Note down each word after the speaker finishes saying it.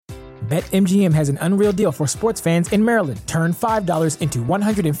BetMGM has an unreal deal for sports fans in Maryland. Turn $5 into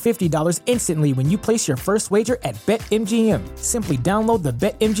 $150 instantly when you place your first wager at BetMGM. Simply download the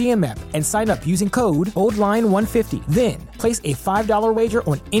BetMGM app and sign up using code OldLine150. Then, place a $5 wager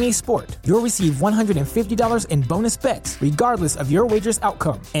on any sport. You'll receive $150 in bonus bets, regardless of your wager's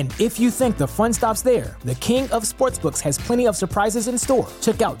outcome. And if you think the fun stops there, the King of Sportsbooks has plenty of surprises in store.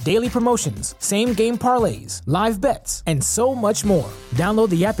 Check out daily promotions, same-game parlays, live bets, and so much more. Download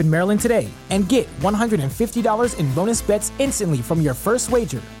the app in Maryland today and get $150 in bonus bets instantly from your first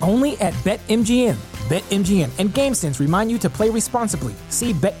wager. Only at BetMGM. BetMGM and GameSense remind you to play responsibly.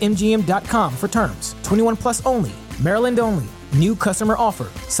 See BetMGM.com for terms. 21 plus only. Maryland only. New customer offer.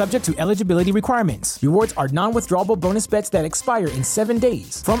 Subject to eligibility requirements. Rewards are non-withdrawable bonus bets that expire in 7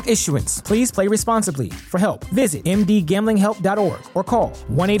 days. From issuance, please play responsibly. For help, visit mdgamblinghelp.org or call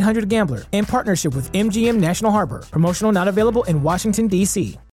 1-800-GAMBLER in partnership with MGM National Harbor. Promotional not available in Washington,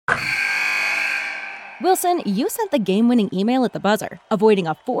 D.C. Wilson, you sent the game-winning email at the buzzer, avoiding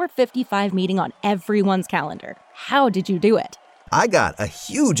a 4:55 meeting on everyone's calendar. How did you do it? I got a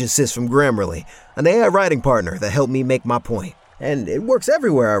huge assist from Grammarly, an AI writing partner that helped me make my point. And it works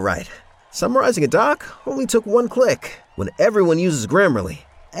everywhere I write. Summarizing a doc only took one click. When everyone uses Grammarly,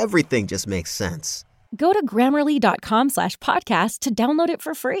 everything just makes sense. Go to Grammarly.com/podcast to download it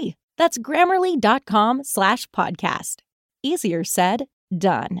for free. That's Grammarly.com/podcast. Easier said,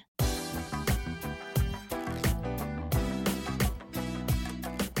 done.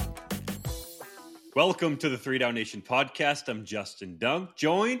 Welcome to the 3 Down Nation podcast. I'm Justin Dunk,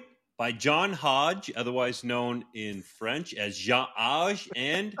 joined by John Hodge, otherwise known in French as Jean Hodge,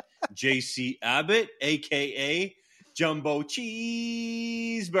 and JC Abbott, a.k.a. Jumbo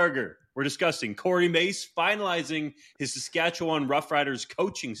Cheeseburger. We're discussing Corey Mace finalizing his Saskatchewan Roughriders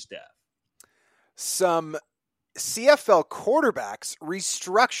coaching staff. Some CFL quarterbacks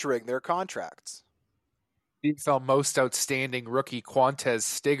restructuring their contracts. CFL most outstanding rookie Quantez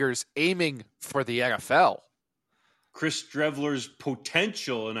Stiggers aiming for the NFL. Chris Streveler's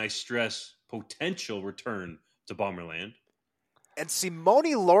potential, and I stress potential, return to Bomberland. And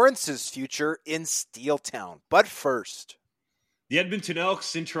Simone Lawrence's future in Steeltown. But first, the Edmonton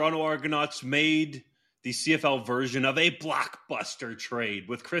Elks and Toronto Argonauts made the CFL version of a blockbuster trade,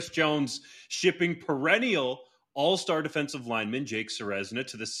 with Chris Jones shipping perennial all-star defensive lineman Jake Ceresna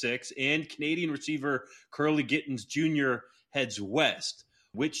to the Six, and Canadian receiver Curly Gittens Jr. heads west.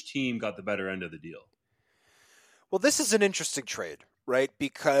 Which team got the better end of the deal? Well, this is an interesting trade, right?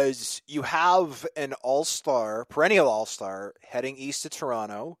 Because you have an all-star, perennial all-star, heading east to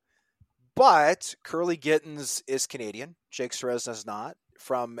Toronto, but Curly Gittens is Canadian. Jake Ceresna is not.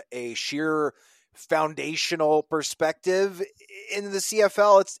 From a sheer foundational perspective in the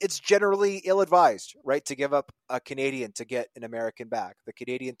CFL, it's generally ill-advised, right, to give up a Canadian to get an American back. The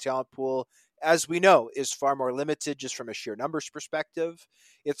Canadian talent pool, as we know, is far more limited just from a sheer numbers perspective.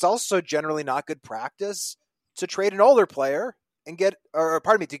 It's also generally not good practice to trade an older player and to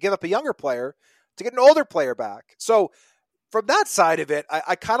give up a younger player to get an older player back. So from that side of it,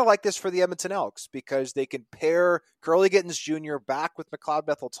 I kind of like this for the Edmonton Elks because they can pair Curly Gittens Jr. back with McLeod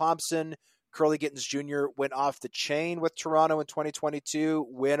Bethel-Thompson. Curly Gittens Jr. went off the chain with Toronto in 2022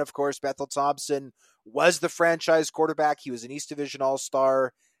 when, of course, Bethel-Thompson was the franchise quarterback. He was an East Division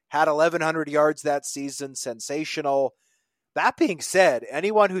All-Star, had 1,100 yards that season, sensational. That being said,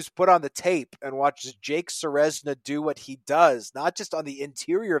 anyone who's put on the tape and watches Jake Ceresna do what he does, not just on the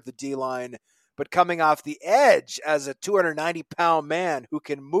interior of the D-line, but coming off the edge as a 290-pound man who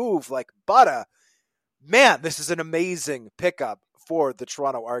can move like butter, man, this is an amazing pickup for the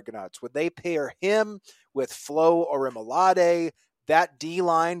Toronto Argonauts. When they pair him with Flo Orimolade, that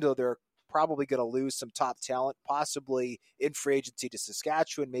D-line, though they're probably going to lose some top talent, possibly in free agency to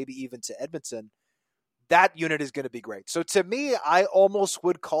Saskatchewan, maybe even to Edmonton, that unit is going to be great. So to me, I almost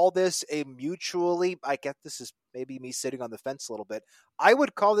would call this a mutually, I get this is maybe me sitting on the fence a little bit, I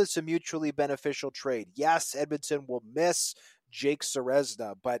would call this a mutually beneficial trade. Yes, Edmonton will miss Jake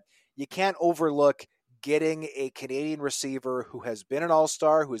Ceresna, but you can't overlook getting a Canadian receiver who has been an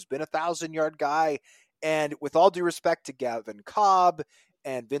all-star, who has been a 1,000-yard guy, and with all due respect to Gavin Cobb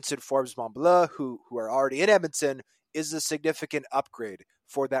and Vincent Forbes-Montbleu, who are already in Edmonton, is a significant upgrade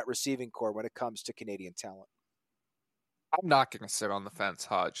for that receiving core when it comes to Canadian talent. I'm not going to sit on the fence,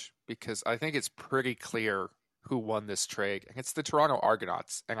 Hodge, because I think it's pretty clear who won this trade. And it's the Toronto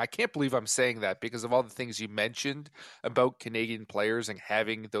Argonauts. And I can't believe I'm saying that because of all the things you mentioned about Canadian players and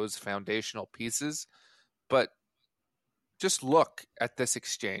having those foundational pieces. But just look at this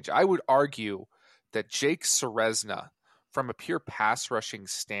exchange. I would argue that Jake Ceresna, from a pure pass rushing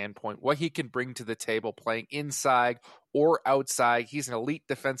standpoint, what he can bring to the table playing inside or outside. He's an elite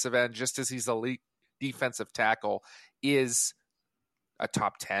defensive end, just as he's elite defensive tackle, is a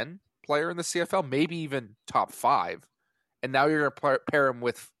top 10 player in the CFL, maybe even top 5. And now you're going to pair him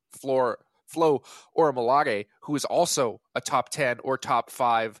with Flo Orimolade, who is also a top 10 or top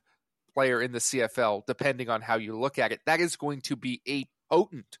 5 player in the CFL, depending on how you look at it. That is going to be a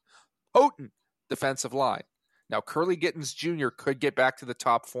potent defensive line. Now, Curly Gittens Jr. could get back to the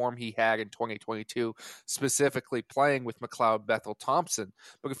top form he had in 2022, specifically playing with McLeod Bethel Thompson.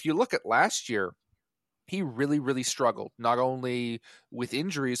 But if you look at last year, he really, really struggled, not only with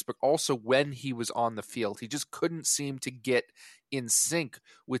injuries, but also when he was on the field. He just couldn't seem to get in sync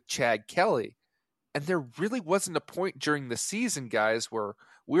with Chad Kelly. And there really wasn't a point during the season, guys, where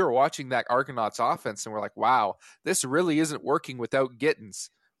we were watching that Argonauts offense and we're like, wow, this really isn't working without Gittens,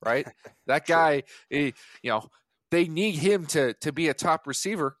 right? That guy, they need him to be a top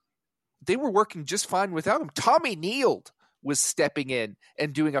receiver. They were working just fine without him. Tommy Neild was stepping in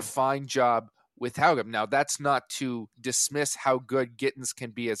and doing a fine job without him. Now, that's not to dismiss how good Gittens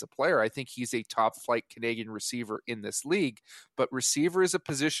can be as a player. I think he's a top-flight Canadian receiver in this league, but receiver is a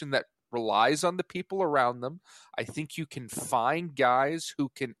position that relies on the people around them. I think you can find guys who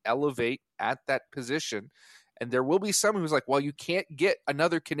can elevate at that position, and there will be someone who's like, well, you can't get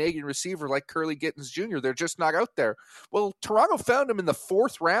another Canadian receiver like Curly Gittens Jr. They're just not out there. Well, Toronto found him in the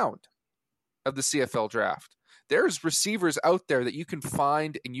 4th round of the CFL draft. There's receivers out there that you can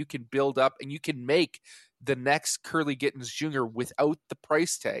find and you can build up and you can make the next Curly Gittens Jr. without the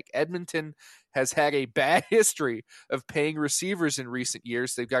price tag. Edmonton has had a bad history of paying receivers in recent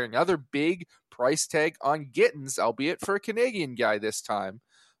years. They've got another big price tag on Gittens, albeit for a Canadian guy this time.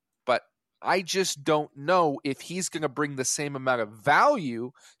 But I just don't know if he's going to bring the same amount of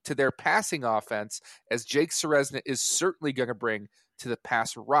value to their passing offense as Jake Ceresna is certainly going to bring to the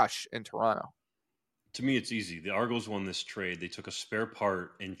pass rush in Toronto. To me, it's easy. The Argos won this trade. They took a spare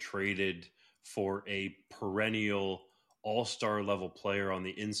part and traded for a perennial all-star level player on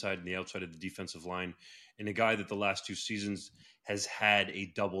the inside and the outside of the defensive line, and a guy that the last 2 seasons has had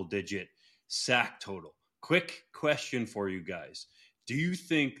a double-digit sack total. Quick question for you guys. Do you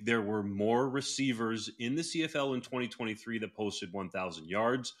think there were more receivers in the CFL in 2023 that posted 1,000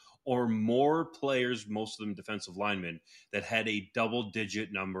 yards, or more players, most of them defensive linemen, that had a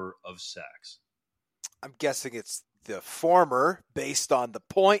double-digit number of sacks? I'm guessing it's the former, based on the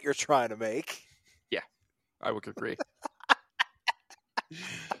point you're trying to make. Yeah, I would agree.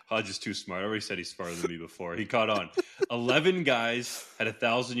 Hodge is too smart. I already said he's smarter than me before. He caught on. 11 guys had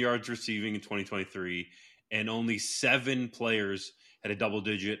 1,000 yards receiving in 2023, and only 7 players had a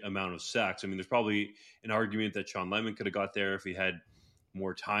double-digit amount of sacks. I mean, there's probably an argument that Sean Lemon could have got there if he had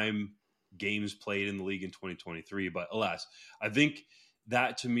more time, games played in the league in 2023. But alas, I think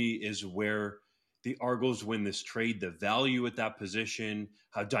that to me is where the Argos win this trade, the value at that position,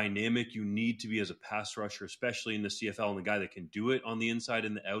 how dynamic you need to be as a pass rusher, especially in the CFL, and the guy that can do it on the inside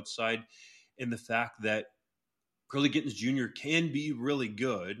and the outside, and the fact that Curly Gittens Jr. can be really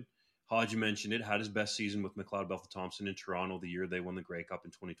good. Hodge mentioned it, had his best season with McLeod Bethel Thompson in Toronto the year they won the Grey Cup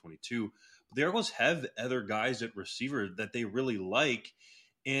in 2022. But the Argos have other guys at receiver that they really like,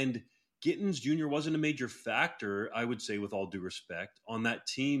 and Gittens Jr. wasn't a major factor, I would say, with all due respect, on that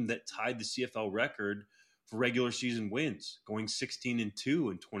team that tied the CFL record for regular season wins, going 16-2 in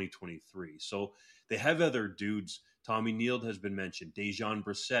 2023. So they have other dudes. Tommy Neild has been mentioned. Dejan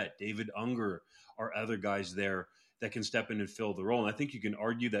Brissett, David Unger are other guys there that can step in and fill the role. And I think you can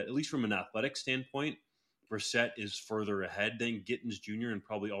argue that, at least from an athletic standpoint, Brissett is further ahead than Gittens Jr. and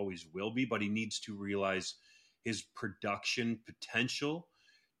probably always will be, but he needs to realize his production potential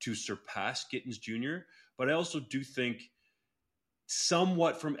to surpass Gittens Jr. But I also do think,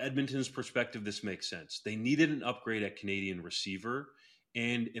 somewhat from Edmonton's perspective, this makes sense. They needed an upgrade at Canadian receiver,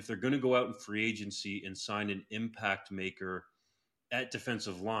 and if they're going to go out in free agency and sign an impact maker at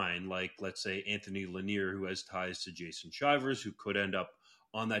defensive line, like, let's say, Anthony Lanier, who has ties to Jason Shivers, who could end up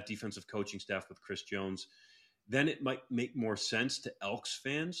on that defensive coaching staff with Chris Jones, then it might make more sense to Elks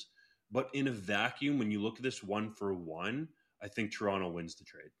fans. But in a vacuum, when you look at this 1-for-1, I think Toronto wins the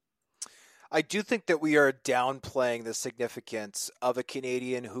trade. I do think that we are downplaying the significance of a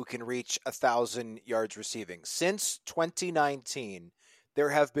Canadian who can reach 1,000 yards receiving. Since 2019, there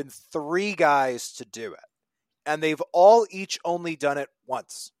have been 3 guys to do it, and they've all each only done it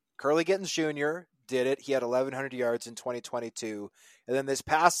once. Curly Gittens Jr. did it. He had 1,100 yards in 2022. And then this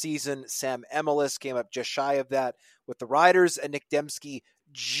past season, Sam Emelis came up just shy of that with the Riders, and Nick Dembski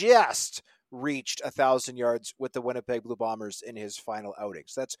just reached 1,000 yards with the Winnipeg Blue Bombers in his final outing.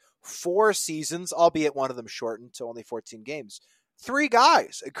 So that's 4 seasons, albeit one of them shortened to only 14 games. 3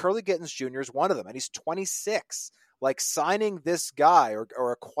 guys, and Curly Gittens Jr. is one of them, and he's 26. Like signing this guy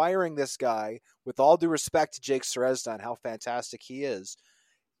or acquiring this guy, with all due respect to Jake Ceresna and how fantastic he is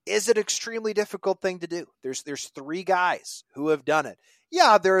an extremely difficult thing to do. There's 3 guys who have done it.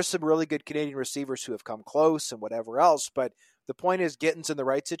 Yeah, there are some really good Canadian receivers who have come close and whatever else, but the point is Gittens in the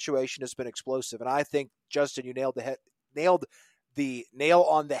right situation has been explosive. And I think, Justin, you nailed the nail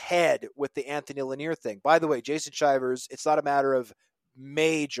on the head with the Anthony Lanier thing. By the way, Jason Shivers, it's not a matter of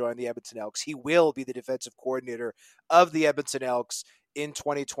may join the Edmonton Elks. He will be the defensive coordinator of the Edmonton Elks in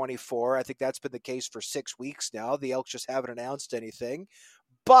 2024. I think that's been the case for 6 weeks now. The Elks just haven't announced anything.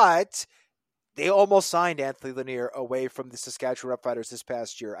 But they almost signed Anthony Lanier away from the Saskatchewan Roughriders this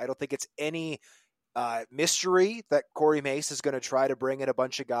past year. I don't think it's any mystery that Corey Mace is going to try to bring in a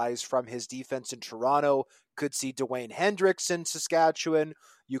bunch of guys from his defense in Toronto. Could see Dwayne Hendricks in Saskatchewan.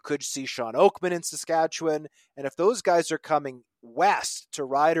 You could see Sean Oakman in Saskatchewan. And if those guys are coming west to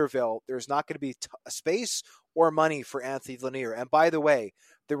Riderville, there's not going to be a space or money for Anthony Lanier. And by the way,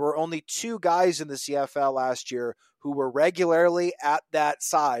 there were only 2 guys in the CFL last year who were regularly at that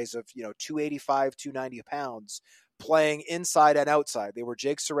size of, 285, 290 pounds, playing inside and outside. They were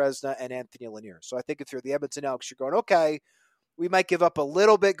Jake Ceresna and Anthony Lanier. So I think if you're the Edmonton Elks, you're going, okay, we might give up a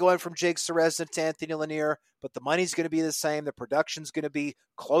little bit going from Jake Ceresna to Anthony Lanier, but the money's going to be the same. The production's going to be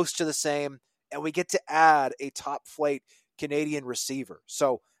close to the same. And we get to add a top flight Canadian receiver.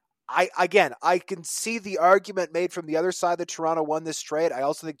 So I can see the argument made from the other side that Toronto won this trade. I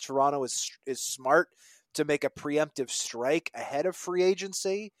also think Toronto is smart to make a preemptive strike ahead of free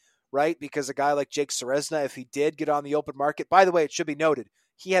agency, right? Because a guy like Jake Ceresna, if he did get on the open market, by the way, it should be noted,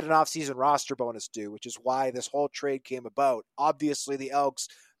 he had an offseason roster bonus due, which is why this whole trade came about. Obviously, the Elks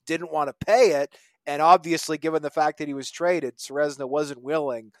didn't want to pay it, and obviously, given the fact that he was traded, Ceresna wasn't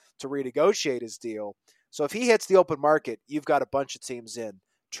willing to renegotiate his deal. So if he hits the open market, you've got a bunch of teams in.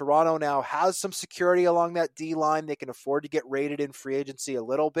 Toronto now has some security along that D-line. They can afford to get rated in free agency a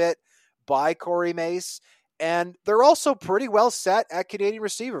little bit by Corey Mace. And they're also pretty well set at Canadian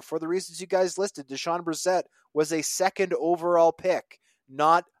receiver for the reasons you guys listed. Deshaun Brissett was a 2nd overall pick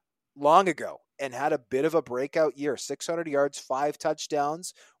not long ago and had a bit of a breakout year. 600 yards, 5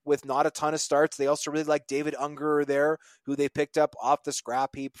 touchdowns with not a ton of starts. They also really like David Unger there, who they picked up off the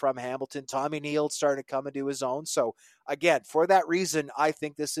scrap heap from Hamilton. Tommy Neal starting to come into his own. So again, for that reason, I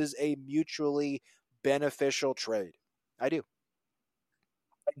think this is a mutually beneficial trade. I do.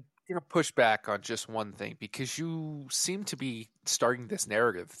 I'm going to push back on just one thing, because you seem to be starting this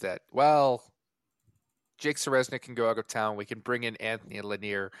narrative that, well, Jake Ceresna can go out of town. We can bring in Anthony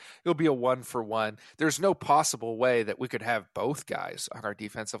Lanier. It'll be a 1-for-1. There's no possible way that we could have both guys on our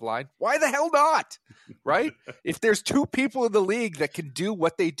defensive line. Why the hell not? Right? If there's 2 people in the league that can do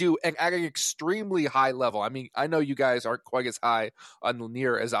what they do and at an extremely high level. I mean, I know you guys aren't quite as high on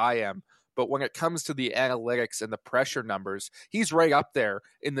Lanier as I am, but when it comes to the analytics and the pressure numbers, he's right up there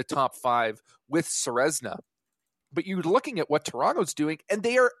in the top 5 with Ceresna. But you're looking at what Toronto's doing, and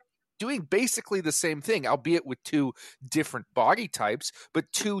they are doing basically the same thing, albeit with 2 different body types,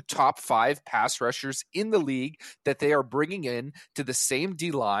 but 2 top 5 pass rushers in the league that they are bringing in to the same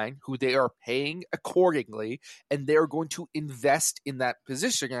D-line, who they are paying accordingly, and they're going to invest in that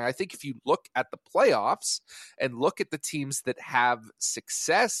position. And I think if you look at the playoffs and look at the teams that have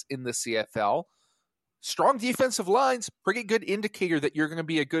success in the CFL, strong defensive lines, pretty good indicator that you're going to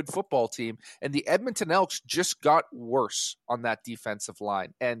be a good football team. And the Edmonton Elks just got worse on that defensive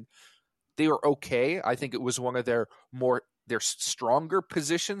line. And they were okay. I think it was one of their stronger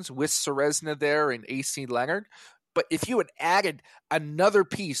positions with Ceresna there and AC Leonard. But if you had added another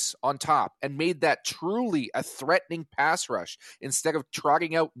piece on top and made that truly a threatening pass rush, instead of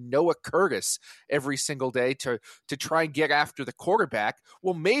trotting out Noah Curtis every single day to try and get after the quarterback,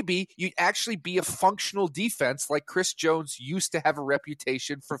 well, maybe you'd actually be a functional defense like Chris Jones used to have a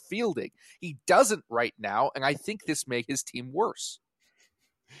reputation for fielding. He doesn't right now, and I think this made his team worse.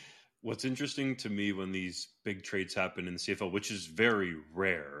 What's interesting to me when these big trades happen in the CFL, which is very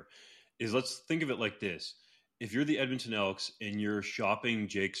rare, is let's think of it like this. If you're the Edmonton Elks and you're shopping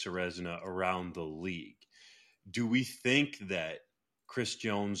Jake Ceresna around the league, do we think that Chris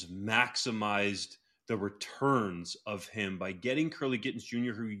Jones maximized the returns of him by getting Curly Gittens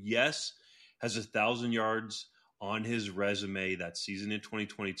Jr., who, yes, has 1,000 yards on his resume that season in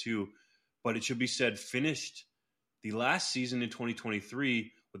 2022, but it should be said finished the last season in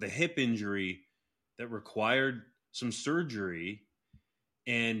 2023 with a hip injury that required some surgery,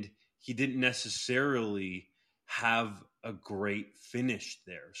 and he didn't necessarily have a great finish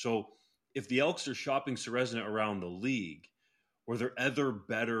there. So if the Elks are shopping Ceresna around the league, Were there other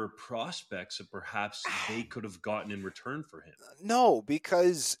better prospects that perhaps they could have gotten in return for him? No,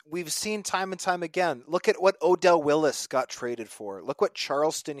 because we've seen time and time again. Look at what Odell Willis got traded for. Look what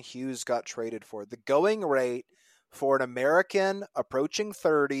Charleston Hughes got traded for. The going rate for an American approaching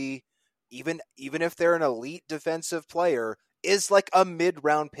 30, even if they're an elite defensive player, is like a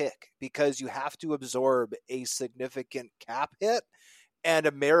mid-round pick because you have to absorb a significant cap hit, and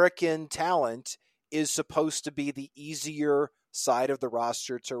American talent is supposed to be the easier side of the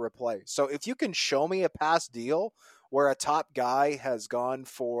roster to replace. So if you can show me a past deal where a top guy has gone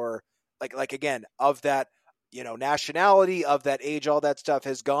for like again, of that, nationality, of that age, all that stuff,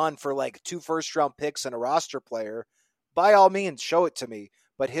 has gone for like 2 first-round picks and a roster player, by all means, show it to me.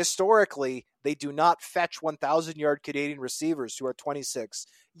 But historically, they do not fetch 1,000-yard Canadian receivers who are 26.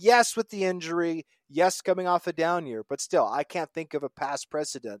 Yes, with the injury. Yes, coming off a down year. But still, I can't think of a past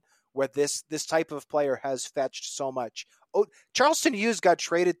precedent where this type of player has fetched so much. Oh, Charleston Hughes got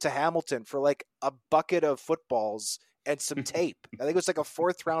traded to Hamilton for like a bucket of footballs and some tape. I think it was like a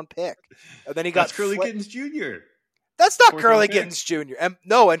 4th-round pick. And then he got Curly Gittens Jr. That's not Curly Gittens Jr.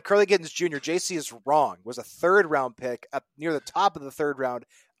 And Curly Gittens Jr. JC is wrong. It was a 3rd-round pick up near the top of the 3rd round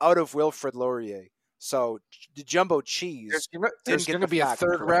out of Wilfrid Laurier. So the jumbo cheese. There's going to be a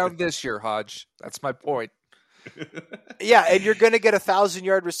 3rd round this year, Hodge. That's my point. Yeah, and you're going to get a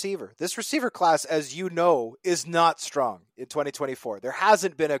 1,000-yard receiver. This receiver class, as you know, is not strong in 2024. There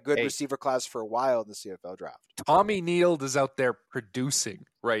hasn't been a good receiver class for a while in the CFL draft. Tommy Neild is out there producing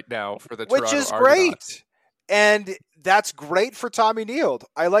right now for the Toronto Argonauts. Which is great. And that's great for Tommy Neild.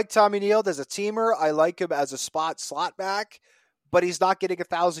 I like Tommy Neild as a teamer. I like him as a slot back, but he's not getting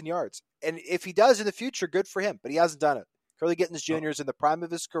 1,000 yards. And if he does in the future, good for him, but he hasn't done it. Curly Gittens Jr. is in the prime of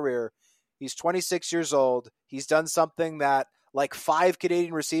his career. He's 26 years old. He's done something that like 5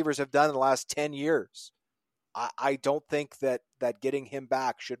 Canadian receivers have done in the last 10 years. I don't think that getting him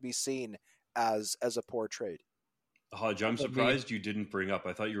back should be seen as a poor trade. Hodge, I'm surprised you didn't bring up.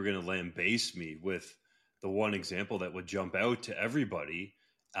 I thought you were going to lambaste me with the one example that would jump out to everybody,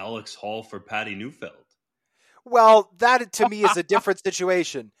 Alex Hall for Patty Neufeld. Well, that to me is a different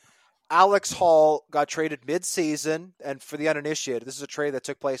situation. Alex Hall got traded mid-season, and for the uninitiated, this is a trade that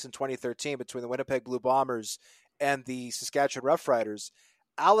took place in 2013 between the Winnipeg Blue Bombers and the Saskatchewan Roughriders.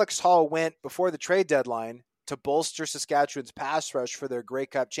 Alex Hall went before the trade deadline to bolster Saskatchewan's pass rush for their Grey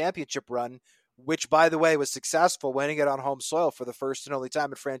Cup championship run, which, by the way, was successful, winning it on home soil for the first and only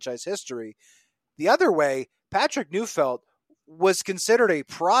time in franchise history. The other way, Patrick Neufeld was considered a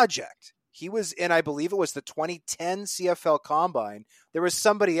project. He was in, I believe it was the 2010 CFL Combine. There was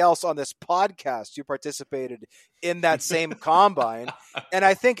somebody else on this podcast who participated in that same Combine, and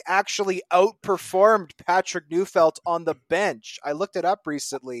I think actually outperformed Patrick Neufeld on the bench. I looked it up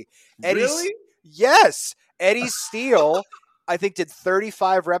recently. Really? Yes. Eddie Steele, I think, did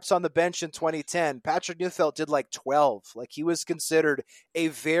 35 reps on the bench in 2010. Patrick Neufeld did like 12. Like, he was considered a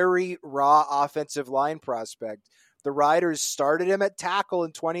very raw offensive line prospect. The Riders started him at tackle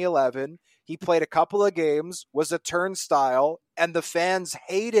in 2011. He played a couple of games, was a turnstile, and the fans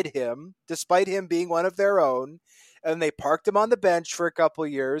hated him, despite him being one of their own. And they parked him on the bench for a couple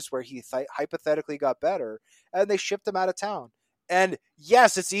of years where he hypothetically got better, and they shipped him out of town. And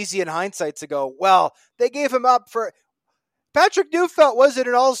yes, it's easy in hindsight to go, well, they gave him up for... Patrick Neufeld wasn't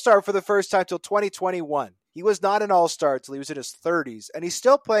an all-star for the first time until 2021. He was not an all-star until he was in his 30s, and he's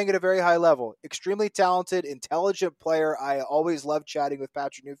still playing at a very high level. Extremely talented, intelligent player. I always loved chatting with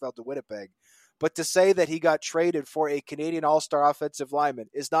Patrick Neufeld to Winnipeg. But to say that he got traded for a Canadian all-star offensive lineman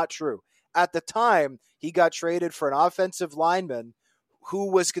is not true. At the time, he got traded for an offensive lineman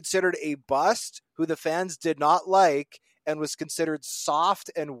who was considered a bust, who the fans did not like, and was considered soft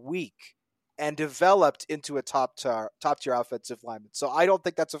and weak, and developed into a top-tier offensive lineman. So I don't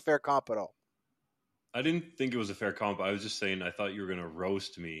think that's a fair comp at all. I didn't think it was a fair comp. I was just saying I thought you were going to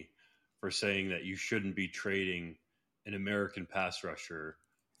roast me for saying that you shouldn't be trading an American pass rusher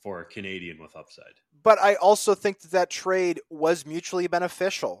for a Canadian with upside. But I also think that trade was mutually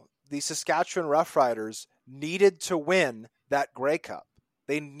beneficial. The Saskatchewan Roughriders needed to win that Grey Cup.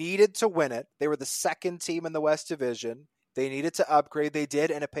 They needed to win it. They were the second team in the West Division. They needed to upgrade. They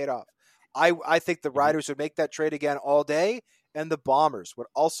did, and it paid off. I think the Riders would make that trade again all day, and the Bombers would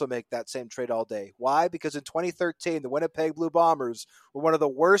also make that same trade all day. Why? Because in 2013, the Winnipeg Blue Bombers were one of the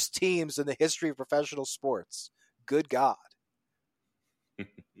worst teams in the history of professional sports. Good God.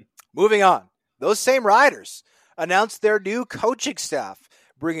 Moving on. Those same Riders announced their new coaching staff,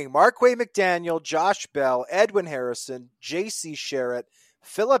 bringing Marquay McDaniel, Josh Bell, Edwin Harrison, J.C. Sherritt,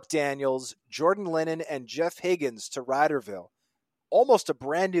 Philip Daniels, Jordan Lennon, and Jeff Higgins to Riderville. almost a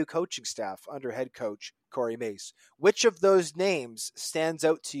brand new coaching staff under head coach Corey Mace. Which of those names stands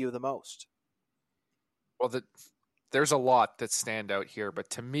out to you the most? Well, there's a lot that stand out here, but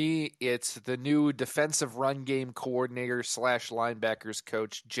to me, it's the new defensive run game coordinator / linebackers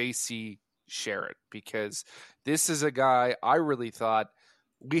coach, J.C. Sherritt, because this is a guy I really thought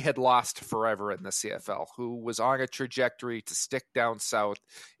we had lost forever in the CFL, who was on a trajectory to stick down south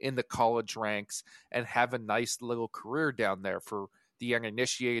in the college ranks and have a nice little career down there. For the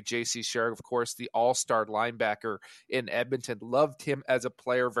uninitiated, J.C. Sherritt, of course, the all-star linebacker in Edmonton, loved him as a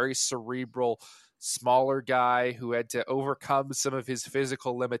player, very cerebral, smaller guy who had to overcome some of his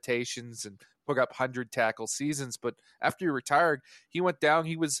physical limitations and put up 100 tackle seasons. But after he retired, he went down.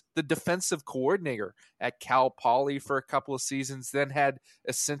 He was the defensive coordinator at Cal Poly for a couple of seasons, then had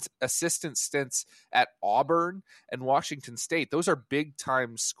assistant stints at Auburn and Washington State. Those are big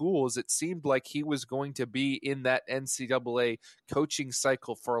time schools. It seemed like he was going to be in that NCAA coaching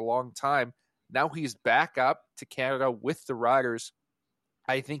cycle for a long time. Now he's back up to Canada with the Riders.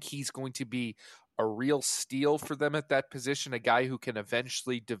 I think he's going to be a real steal for them at that position, a guy who can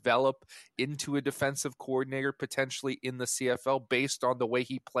eventually develop into a defensive coordinator potentially in the CFL based on the way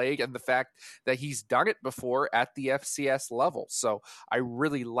he played and the fact that he's done it before at the FCS level. So I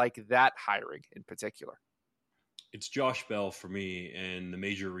really like that hiring in particular. It's Josh Bell for me, and the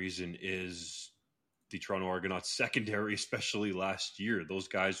major reason is the Toronto Argonauts secondary, especially last year. Those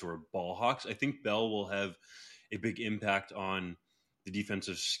guys were ball hawks. I think Bell will have a big impact on the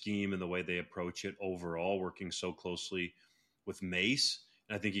defensive scheme and the way they approach it overall, working so closely with Mace.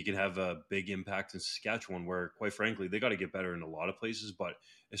 And I think he can have a big impact in Saskatchewan, where, quite frankly, they got to get better in a lot of places, but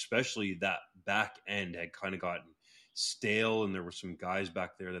especially that back end had kind of gotten stale, and there were some guys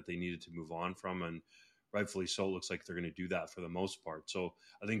back there that they needed to move on from, and rightfully so. It looks like they're going to do that for the most part. So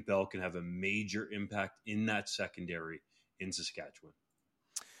I think Bell can have a major impact in that secondary in Saskatchewan.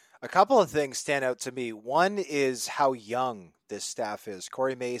 A couple of things stand out to me. One is how young this staff is.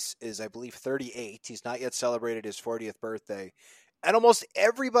 Corey Mace is, I believe, 38. He's not yet celebrated his 40th birthday. And almost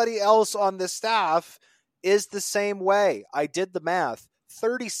everybody else on the staff is the same way. I did the math.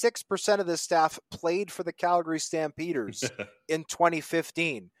 36% of the staff played for the Calgary Stampeders in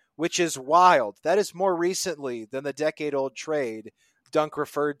 2015, which is wild. That is more recently than the decade-old trade Dunk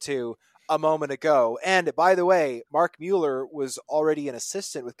referred to a moment ago. And by the way, Mark Mueller was already an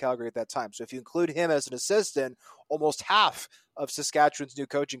assistant with Calgary at that time. So if you include him as an assistant, almost half of Saskatchewan's new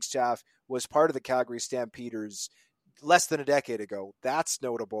coaching staff was part of the Calgary Stampeders less than a decade ago. That's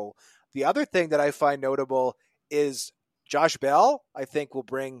notable. The other thing that I find notable is Josh Bell, I think, will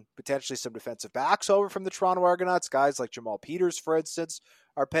bring potentially some defensive backs over from the Toronto Argonauts. Guys like Jamal Peters, for instance,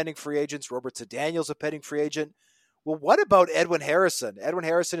 are pending free agents. Robertson Daniels, a pending free agent. Well, what about Edwin Harrison? Edwin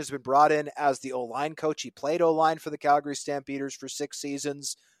Harrison has been brought in as the O-line coach. He played O-line for the Calgary Stampeders for 6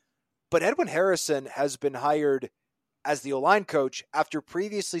 seasons. But Edwin Harrison has been hired as the O-line coach after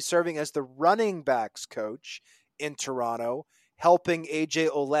previously serving as the running backs coach in Toronto, helping A.J.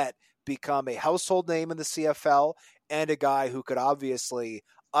 Ouellette become a household name in the CFL and a guy who could obviously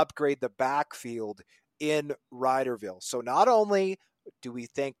upgrade the backfield in Riderville. So not only do we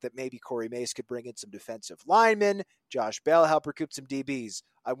think that maybe Corey Mace could bring in some defensive linemen, Josh Bell help recruit some DBs,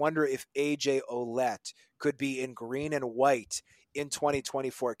 I wonder if A.J. Ouellette could be in green and white in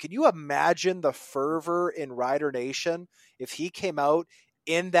 2024. Can you imagine the fervor in Rider Nation if he came out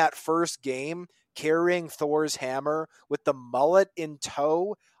in that first game carrying Thor's hammer with the mullet in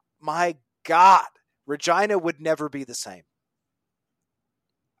tow? My God, Regina would never be the same.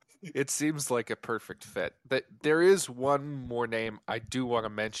 It seems like a perfect fit. There is one more name I do want to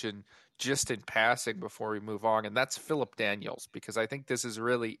mention just in passing before we move on, and that's Philip Daniels, because I think this is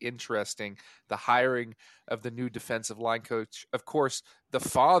really interesting, the hiring of the new defensive line coach. Of course, the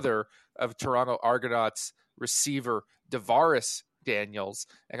father of Toronto Argonauts receiver DeVaris Daniels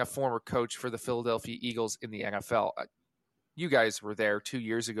and a former coach for the Philadelphia Eagles in the NFL. You guys were there 2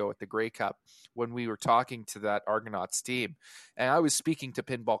 years ago at the Grey Cup when we were talking to that Argonauts team. And I was speaking to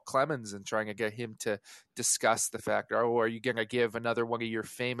Pinball Clemens and trying to get him to discuss the fact, are you going to give another one of your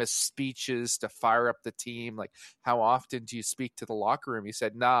famous speeches to fire up the team? Like, how often do you speak to the locker room? He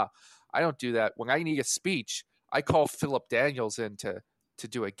said, nah, I don't do that. When I need a speech, I call Philip Daniels in to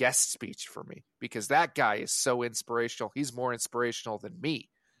do a guest speech for me, because that guy is so inspirational. He's more inspirational than me.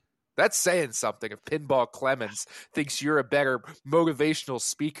 That's saying something if Pinball Clemens thinks you're a better motivational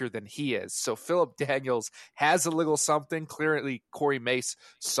speaker than he is. So Philip Daniels has a little something. Clearly, Corey Mace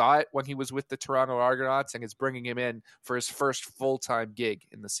saw it when he was with the Toronto Argonauts and is bringing him in for his first full-time gig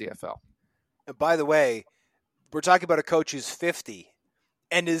in the CFL. And by the way, we're talking about a coach who's 50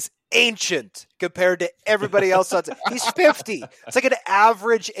 and is ancient compared to everybody else. He's 50. It's like an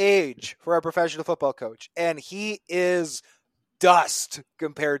average age for a professional football coach. And he is dust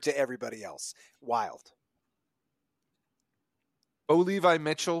compared to everybody else. Wild. Bo Levi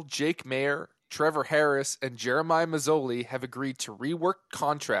Mitchell, Jake Mayer, Trevor Harris, and Jeremiah Mazzoli have agreed to rework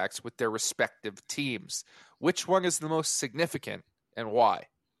contracts with their respective teams. Which one is the most significant and why?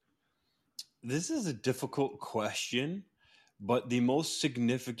 This is a difficult question, but the most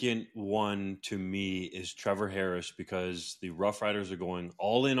significant one to me is Trevor Harris because the Rough Riders are going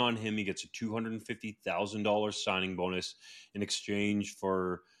all in on him. He gets a $250,000 signing bonus in exchange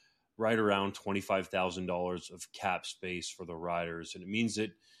for right around $25,000 of cap space for the Riders. And it means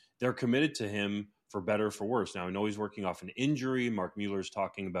that they're committed to him for better or for worse. Now, I know he's working off an injury. Mark Mueller's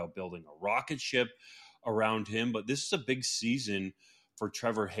talking about building a rocket ship around him, but this is a big season for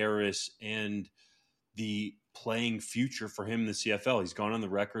Trevor Harris and the playing future for him in the CFL. He's gone on the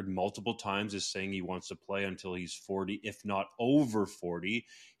record multiple times as saying he wants to play until he's 40, if not over 40.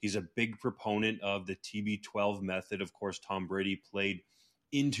 He's a big proponent of the TB12 method. Of course, Tom Brady played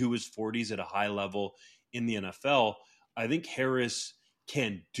into his 40s at a high level in the NFL. I think Harris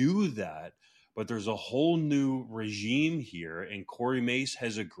can do that, but there's a whole new regime here, and Corey Mace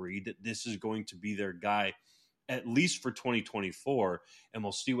has agreed that this is going to be their guy at least for 2024, and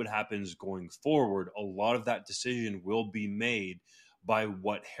we'll see what happens going forward. A lot of that decision will be made by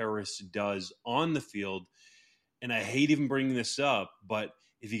what Harris does on the field, and I hate even bringing this up, but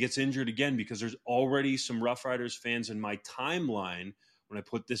if he gets injured again, because there's already some Rough Riders fans in my timeline when I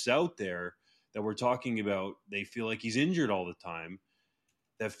put this out there that we're talking about, they feel like he's injured all the time,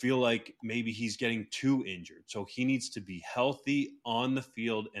 that feel like maybe he's getting too injured. So he needs to be healthy on the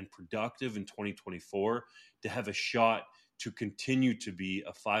field and productive in 2024 to have a shot to continue to be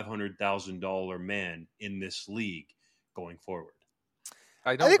a $500,000 man in this league going forward.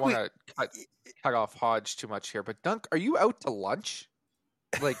 I don't want to cut off Hodge too much here, but Dunk, are you out to lunch?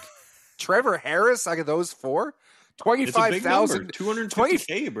 Like Trevor Harris out of those four? 25,000,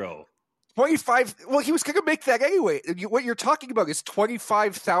 $250K, bro. 25. Well, he was going to make that anyway. What you're talking about is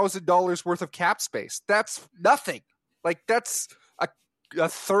 $25,000 worth of cap space. That's nothing. Like that's a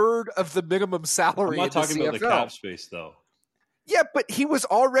third of the minimum salary. I'm not talking about the cap space, though. Yeah, but he was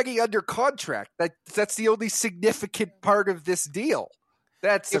already under contract. That's the only significant part of this deal.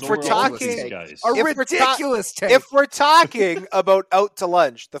 That's if we're talking ridiculous take. If we're talking about out to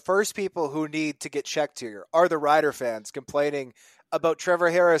lunch, the first people who need to get checked here are the Rider fans complaining about Trevor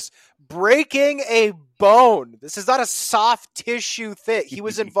Harris breaking a bone. This is not a soft tissue thing. He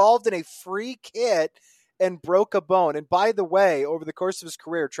was involved in a freak hit and broke a bone. And by the way, over the course of his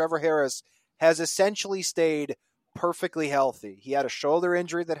career, Trevor Harris has essentially stayed perfectly healthy. He had a shoulder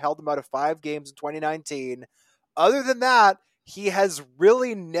injury that held him out of 5 games in 2019. Other than that, he has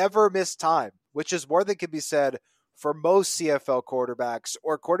really never missed time, which is more than can be said for most CFL quarterbacks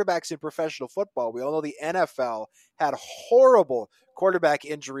or quarterbacks in professional football. We all know the NFL had horrible quarterback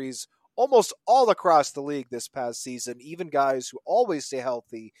injuries almost all across the league this past season. Even guys who always stay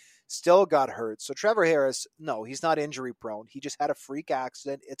healthy still got hurt. So Trevor Harris, no, he's not injury prone. He just had a freak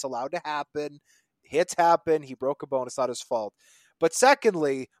accident. It's allowed to happen. Hits happen. He broke a bone. It's not his fault. But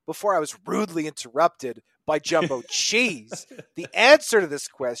secondly, before I was rudely interrupted by Jumbo Cheese, the answer to this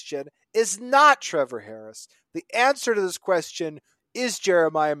question is not Trevor Harris. The answer to this question is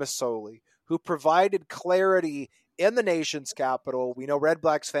Jeremiah Masoli, who provided clarity in the nation's capital. We know Red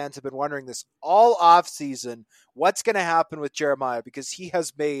Blacks fans have been wondering this all offseason. What's going to happen with Jeremiah? Because he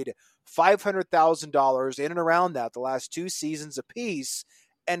has made $500,000 in and around that the last 2 seasons apiece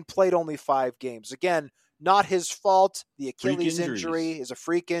and played only 5 games. Again, not his fault. The Achilles injury is a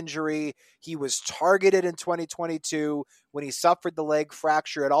freak injury. He was targeted in 2022 when he suffered the leg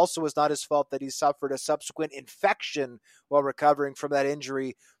fracture. It also was not his fault that he suffered a subsequent infection while recovering from that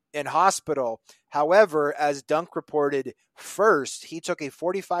injury in hospital. However, as Dunk reported first, he took a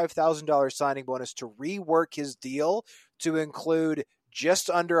 $45,000 signing bonus to rework his deal to include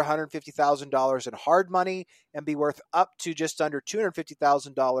just under $150,000 in hard money and be worth up to just under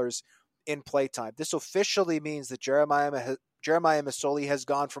 $250,000 in playtime. This officially means that Jeremiah Masoli has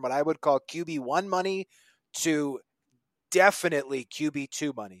gone from what I would call QB1 money to definitely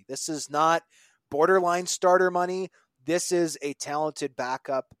QB2 money. This is not borderline starter money. This is a talented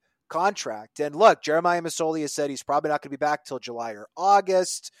backup contract. And look, Jeremiah Masoli has said he's probably not going to be back till July or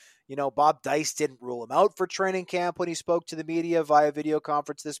August. You know, Bob Dice didn't rule him out for training camp when he spoke to the media via video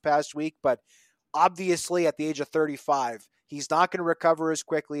conference this past week, but obviously at the age of 35, he's not going to recover as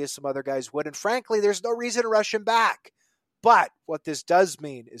quickly as some other guys would. And frankly, there's no reason to rush him back. But what this does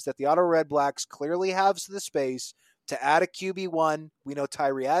mean is that the Ottawa Red Blacks clearly have the space to add a QB1. We know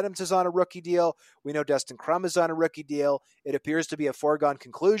Tyree Adams is on a rookie deal. We know Dustin Crum is on a rookie deal. It appears to be a foregone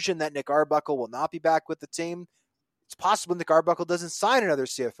conclusion that Nick Arbuckle will not be back with the team. It's possible Nick Arbuckle doesn't sign another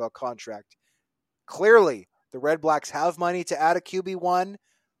CFL contract. Clearly, the Red Blacks have money to add a QB1.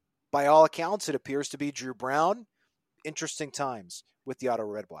 By all accounts, it appears to be Drew Brown. Interesting times with the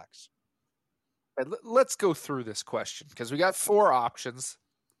Ottawa Red Blacks. Let's go through this question because we got 4 options.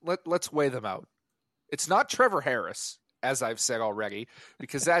 Let's weigh them out. It's not Trevor Harris, as I've said already,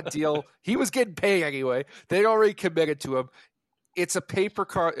 because that deal, he was getting paid anyway. They'd already committed to him. It's a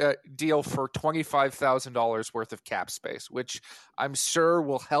paper deal for $25,000 worth of cap space, which I'm sure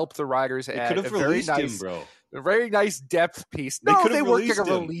will help the Riders add a very nice depth piece. No, they weren't going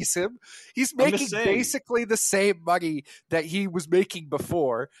to release him. He's making basically the same money that he was making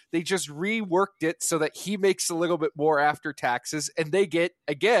before. They just reworked it so that he makes a little bit more after taxes, and they get,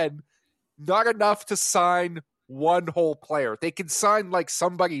 again, not enough to sign one whole player. They can sign like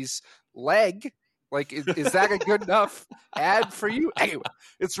somebody's leg. Like, is that a good enough ad for you? Anyway,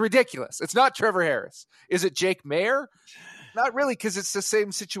 it's ridiculous. It's not Trevor Harris. Is it Jake Mayer? Not really, because it's the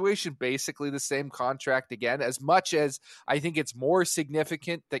same situation, basically the same contract again, as much as I think it's more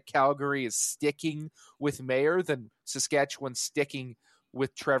significant that Calgary is sticking with Mayer than Saskatchewan sticking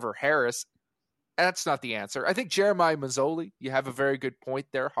with Trevor Harris. That's not the answer. I think Jeremiah Mazzoli, you have a very good point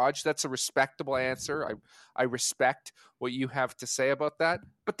there, Hodge. That's a respectable answer. I respect what you have to say about that.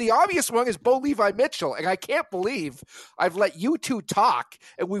 But the obvious one is Bo Levi Mitchell, and I can't believe I've let you two talk,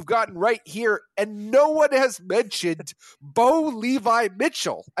 and we've gotten right here, and no one has mentioned Bo Levi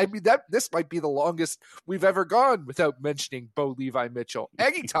Mitchell. I mean, this might be the longest we've ever gone without mentioning Bo Levi Mitchell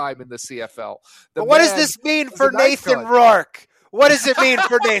anytime in the CFL. But what does this mean for Nathan Rourke? What does it mean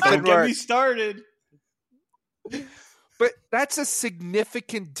for Nathan Rourke? Don't get me started. But that's a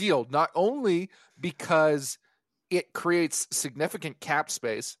significant deal, not only because it creates significant cap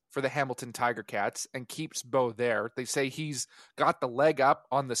space for the Hamilton Tiger Cats and keeps Bo there. They say he's got the leg up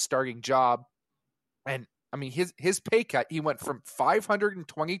on the starting job. And I mean, his pay cut, he went from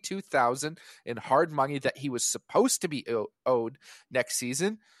 $522,000 in hard money that he was supposed to be owed next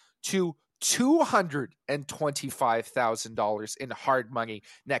season to $225,000 in hard money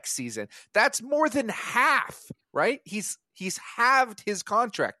next season. That's more than half, right? He's halved his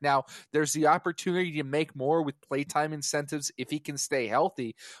contract. Now, there's the opportunity to make more with playtime incentives if he can stay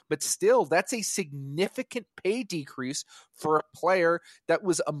healthy, but still, that's a significant pay decrease for a player that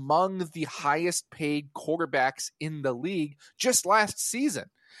was among the highest paid quarterbacks in the league just last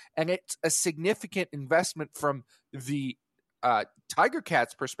season. And it's a significant investment from the Tiger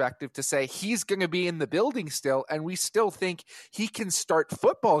Cats perspective to say he's going to be in the building still, and we still think he can start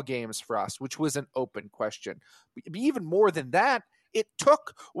football games for us, which was an open question. But even more than that, it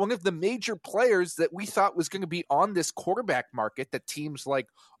took one of the major players that we thought was going to be on this quarterback market that teams like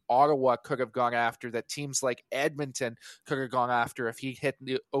Ottawa could have gone after, that teams like Edmonton could have gone after if he hit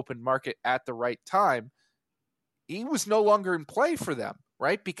the open market at the right time. He was no longer in play for them,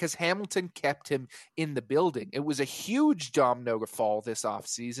 right? Because Hamilton kept him in the building. It was a huge domino to fall this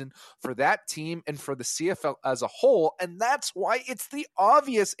offseason for that team and for the CFL as a whole, and that's why it's the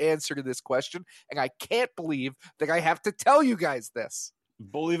obvious answer to this question, and I can't believe that I have to tell you guys this.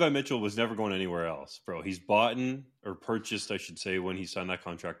 Bo Levi Mitchell was never going anywhere else, bro. He's bought or purchased, I should say, when he signed that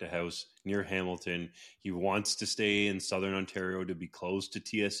contract, a house near Hamilton. He wants to stay in Southern Ontario to be close to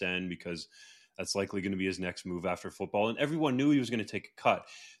TSN because that's likely going to be his next move after football. And everyone knew he was going to take a cut.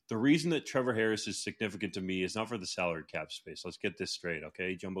 The reason that Trevor Harris is significant to me is not for the salary cap space. Let's get this straight,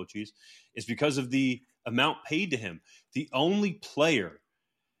 okay, Jumbo Cheese? It's because of the amount paid to him. The only player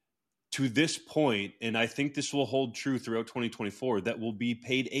to this point, and I think this will hold true throughout 2024, that will be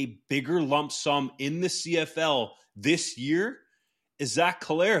paid a bigger lump sum in the CFL this year is Zach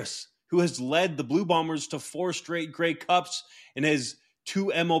Collaros, who has led the Blue Bombers to 4 straight Grey Cups and has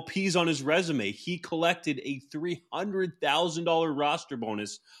 2 MOPs on his resume. He collected a $300,000 roster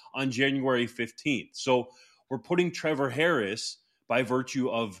bonus on January 15th. So we're putting Trevor Harris, by virtue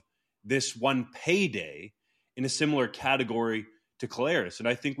of this one payday, in a similar category to Collaros. And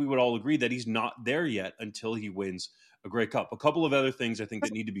I think we would all agree that he's not there yet until he wins a Grey Cup. A couple of other things I think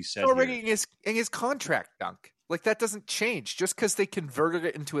that need to be said already here. in his contract, Dunk. Like, that doesn't change just because they converted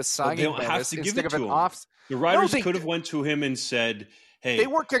it into a signing bonus instead of an off. The Riders could have went to him and said, hey, they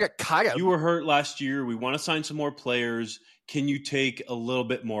weren't going to cut him. You were hurt last year. We want to sign some more players. Can you take a little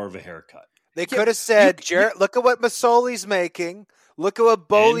bit more of a haircut? They could have said, Jarrett, look at what Masoli's making. Look at what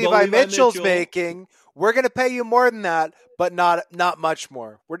Bo Levi Mitchell's making. We're going to pay you more than that, but not much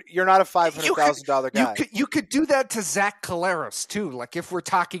more. You're not a $500,000 guy. You could do that to Zach Collaros, too. Like, if we're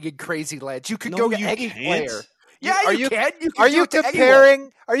talking in crazy ledge, you could go to any player. You can.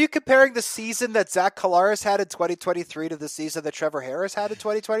 Are you comparing the season that Zach Collaros had in 2023 to the season that Trevor Harris had in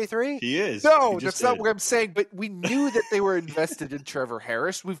 2023? He is. No, that's not what I'm saying. But we knew that they were invested in Trevor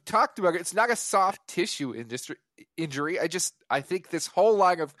Harris. We've talked about it. It's not a soft tissue injury. I think this whole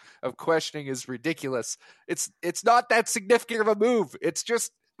line of questioning is ridiculous. It's not that significant of a move. It's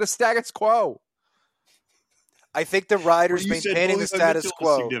just the status quo. I think the Riders maintaining the status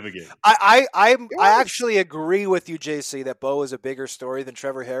quo. I actually agree with you, JC, that Bo is a bigger story than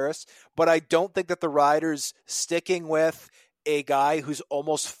Trevor Harris, but I don't think that the Riders sticking with a guy who's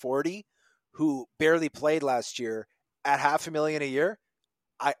almost 40, who barely played last year at $500,000 a year.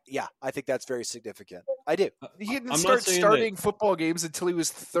 I think that's very significant. I do. He didn't start starting football games until he was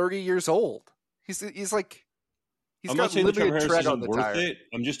 30 years old. He's I'm not saying that Trevor Harris isn't worth it.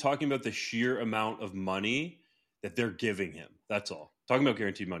 I'm just talking about the sheer amount of money that they're giving him. That's all. Talking about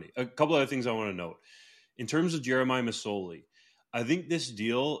guaranteed money. A couple other things I want to note. In terms of Jeremiah Masoli, I think this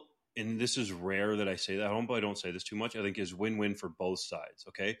deal, and this is rare that I say that, I hope I don't say this too much, I think is win-win for both sides,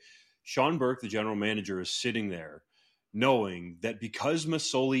 okay? Sean Burke, the general manager, is sitting there knowing that because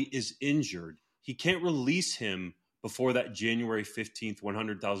Masoli is injured, he can't release him before that January 15th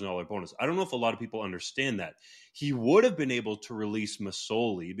 $100,000 bonus. I don't know if a lot of people understand that. He would have been able to release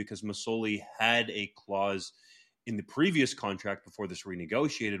Masoli because Masoli had a clause in the previous contract before this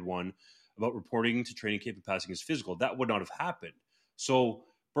renegotiated one about reporting to training camp and passing his physical. That would not have happened. So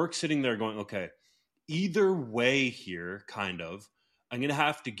Burke's sitting there going, okay, either way here, kind of, I'm going to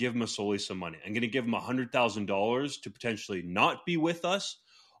have to give Masoli some money. I'm going to give him $100,000 to potentially not be with us,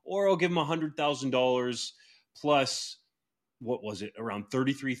 or I'll give him $100,000 plus, what was it, around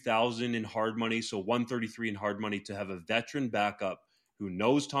 $33,000 in hard money. So $133,000 in hard money to have a veteran backup who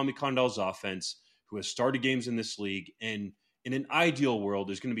knows Tommy Condell's offense, who has started games in this league, and in an ideal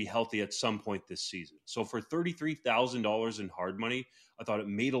world is going to be healthy at some point this season. So for $33,000 in hard money, I thought it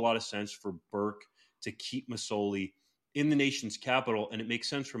made a lot of sense for Burke to keep Masoli in the nation's capital. And it makes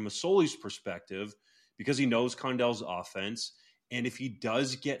sense from Masoli's perspective because he knows Condell's offense. And if he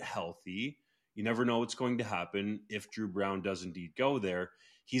does get healthy, you never know what's going to happen if Drew Brown does indeed go there.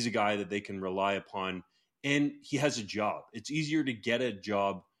 He's a guy that they can rely upon, and he has a job. It's easier to get a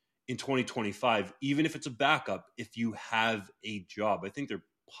job in 2025, even if it's a backup, if you have a job. I think there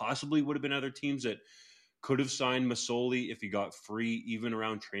possibly would have been other teams that could have signed Masoli if he got free, even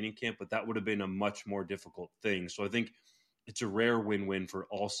around training camp, but that would have been a much more difficult thing. So I think it's a rare win-win for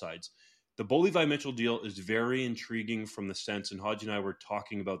all sides. The Bo Levi Mitchell deal is very intriguing from the sense, and Hodge and I were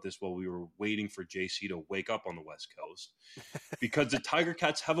talking about this while we were waiting for JC to wake up on the West Coast, because the Tiger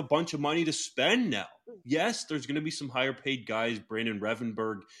Cats have a bunch of money to spend now. Yes, there's going to be some higher paid guys. Brandon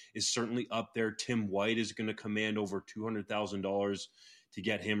Revenberg is certainly up there. Tim White is going to command over $200,000 to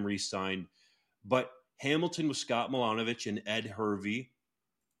get him re-signed. But Hamilton with Scott Milanovich and Ed Hervey,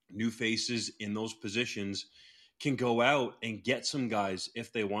 new faces in those positions, can go out and get some guys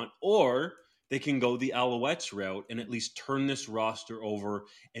if they want, or they can go the Alouettes route and at least turn this roster over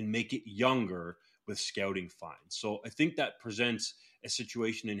and make it younger with scouting fines. So I think that presents a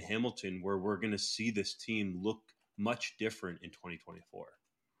situation in Hamilton where we're going to see this team look much different in 2024.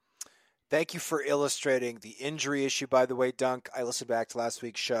 Thank you for illustrating the injury issue, by the way, Dunk. I listened back to last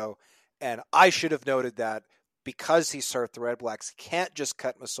week's show, and I should have noted that because he served the Red Blacks, can't just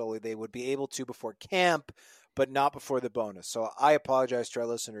cut Masoli. They would be able to before camp, but not before the bonus. So I apologize to our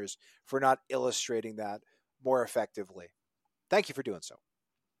listeners for not illustrating that more effectively. Thank you for doing so.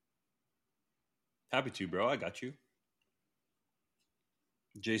 Happy to, bro. I got you.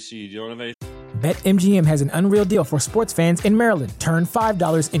 JC, do you want to have BetMGM has an unreal deal for sports fans in Maryland. Turn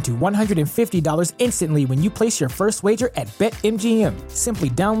 $5 into $150 instantly when you place your first wager at BetMGM. Simply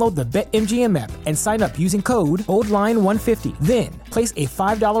download the BetMGM app and sign up using code OldLine150. Then, place a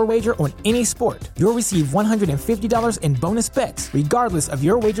 $5 wager on any sport. You'll receive $150 in bonus bets, regardless of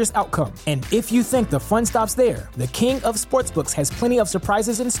your wager's outcome. And if you think the fun stops there, the king of sportsbooks has plenty of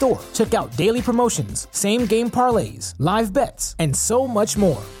surprises in store. Check out daily promotions, same-game parlays, live bets, and so much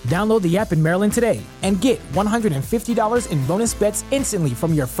more. Download the app in Maryland today and get $150 in bonus bets instantly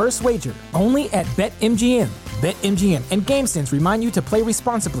from your first wager. Only at BetMGM. BetMGM and GameSense remind you to play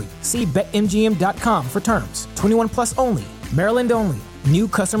responsibly. See BetMGM.com for terms. 21 plus only. Maryland only. New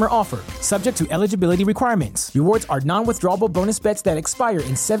customer offer. Subject to eligibility requirements. Rewards are non-withdrawable bonus bets that expire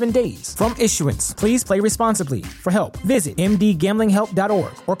in 7 days. From issuance, please play responsibly. For help, visit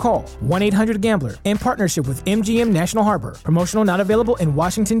mdgamblinghelp.org or call 1-800-GAMBLER in partnership with MGM National Harbor. Promotional not available in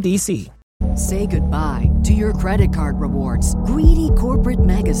Washington, D.C. Say goodbye to your credit card rewards. Greedy corporate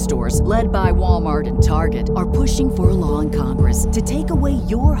mega stores, led by Walmart and Target, are pushing for a law in Congress to take away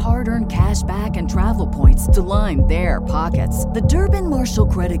your hard-earned cash back and travel points to line their pockets. The Durbin-Marshall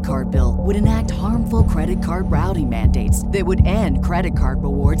credit card bill would enact harmful credit card routing mandates that would end credit card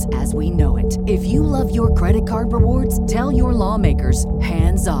rewards as we know it. If you love your credit card rewards, tell your lawmakers,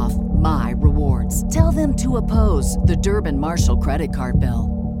 hands off my rewards. Tell them to oppose the Durbin-Marshall credit card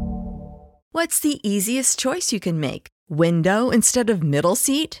bill. What's the easiest choice you can make? Window instead of middle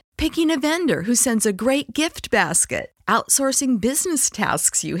seat? Picking a vendor who sends a great gift basket? Outsourcing business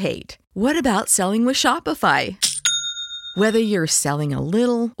tasks you hate? What about selling with Shopify? Whether you're selling a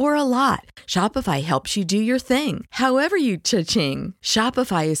little or a lot, Shopify helps you do your thing, however you cha-ching.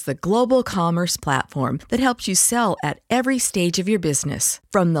 Shopify is the global commerce platform that helps you sell at every stage of your business.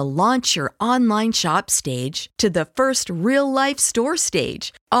 From the launch your online shop stage to the first real-life store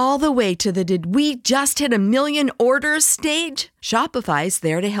stage, all the way to the did we just hit 1 million orders stage. Shopify's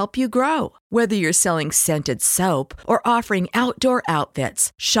there to help you grow. Whether you're selling scented soap or offering outdoor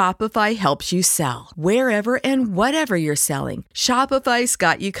outfits, Shopify helps you sell. Wherever and whatever you're selling, Shopify's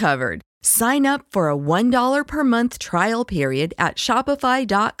got you covered. Sign up for a $1 per month trial period at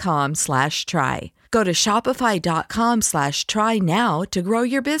shopify.com/try. Go to shopify.com/try now to grow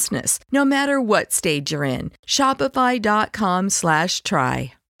your business, no matter what stage you're in.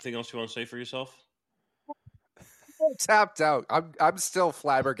 Shopify.com/try. Anything else you want to say for yourself? Tapped out. I'm still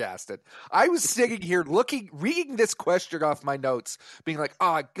flabbergasted. I was sitting here reading this question off my notes, being like,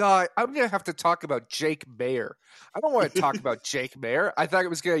 "Oh God, I'm gonna have to talk about Jake Mayer." I don't want to talk about Jake Mayer. I thought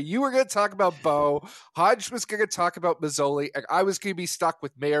you were gonna talk about Bo. Hodge was gonna talk about Mazzoli, and I was gonna be stuck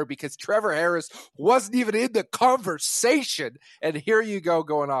with Mayer because Trevor Harris wasn't even in the conversation. And here you go,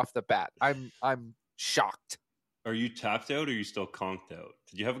 going off the bat. I'm shocked. Are you tapped out or are you still conked out?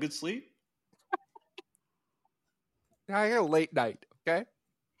 Did you have a good sleep? I had a late night, okay?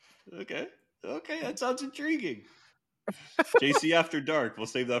 Okay, that sounds intriguing. JC After Dark, we'll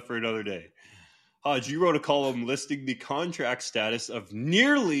save that for another day. Hodge, you wrote a column listing the contract status of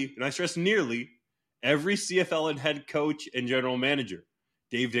nearly, and I stress nearly, every CFL and head coach and general manager.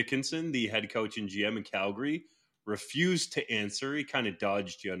 Dave Dickinson, the head coach and GM in Calgary, refused to answer. He kind of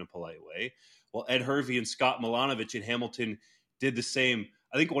dodged you in a polite way. Well, Ed Hervey and Scott Milanovic in Hamilton did the same.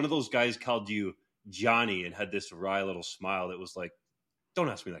 I think one of those guys called you Johnny and had this wry little smile that was like, don't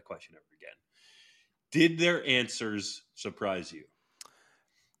ask me that question ever again. Did their answers surprise you?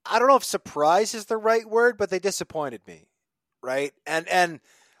 I don't know if surprise is the right word, but they disappointed me, right? And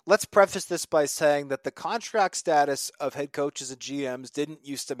let's preface this by saying that the contract status of head coaches and GMs didn't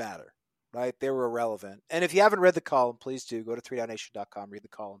used to matter, right? They were irrelevant. And if you haven't read the column, please do go to 3downnation.com, read the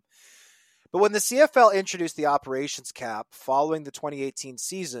column. But when the CFL introduced the operations cap following the 2018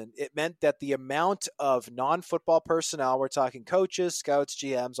 season, it meant that the amount of non-football personnel, we're talking coaches, scouts,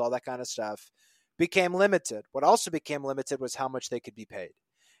 GMs, all that kind of stuff, became limited. What also became limited was how much they could be paid.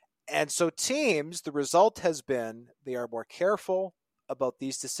 And so teams, the result has been they are more careful about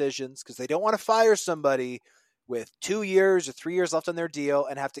these decisions because they don't want to fire somebody with 2 years or 3 years left on their deal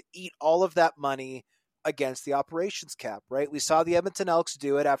and have to eat all of that money against the operations cap, right? We saw the Edmonton Elks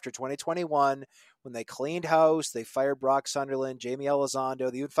do it after 2021 when they cleaned house. They fired Brock Sunderland, Jamie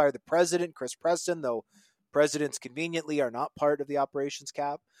Elizondo. They even fired the president, Chris Preston, though presidents conveniently are not part of the operations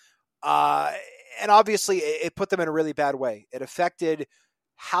cap. And obviously it put them in a really bad way. It affected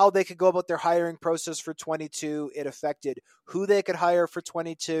how they could go about their hiring process for 22. It affected who they could hire for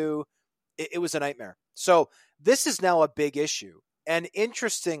 22. It was a nightmare. So this is now a big issue. And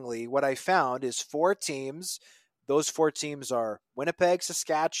interestingly, what I found is 4 teams. Those 4 teams are Winnipeg,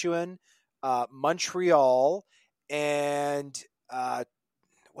 Saskatchewan, Montreal, and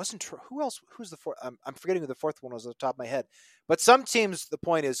who else? Who's the fourth? I'm forgetting who the fourth one was off the top of my head. But some teams, the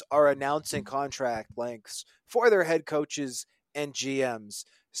point is, are announcing contract lengths for their head coaches and GMs.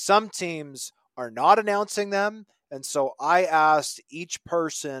 Some teams are not announcing them. And so I asked each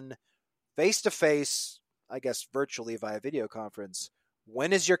person face to face, I guess virtually via video conference,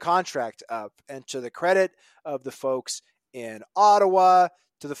 when is your contract up? And to the credit of the folks in Ottawa,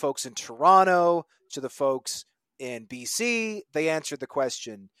 to the folks in Toronto, to the folks in BC, they answered the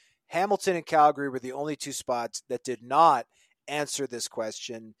question. Hamilton and Calgary were the only 2 spots that did not answer this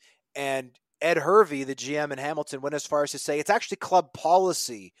question. And Ed Hervey, the GM in Hamilton, went as far as to say it's actually club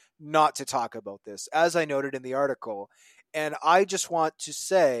policy not to talk about this, as I noted in the article. And I just want to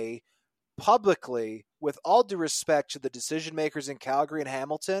say publicly, with all due respect to the decision makers in Calgary and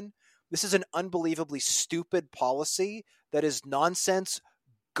Hamilton, this is an unbelievably stupid policy that is nonsense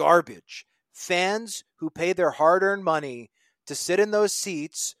garbage. Fans who pay their hard-earned money to sit in those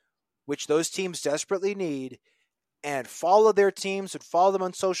seats which those teams desperately need, and follow their teams and follow them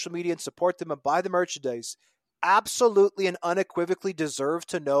on social media and support them and buy the merchandise, absolutely and unequivocally deserve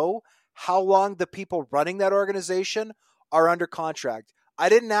to know how long the people running that organization are under contract. I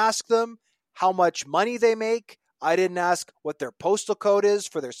didn't ask them how much money they make. I didn't ask what their postal code is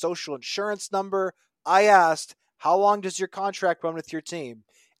for their social insurance number. I asked, how long does your contract run with your team?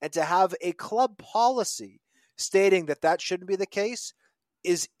 And to have a club policy stating that that shouldn't be the case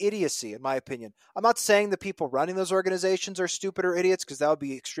is idiocy, in my opinion. I'm not saying the people running those organizations are stupid or idiots, because that would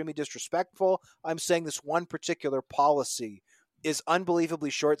be extremely disrespectful. I'm saying this one particular policy is unbelievably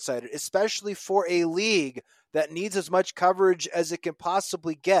short-sighted, especially for a league that needs as much coverage as it can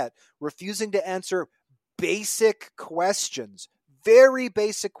possibly get, refusing to answer basic questions, very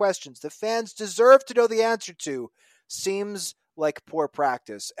basic questions the fans deserve to know the answer to, seems like poor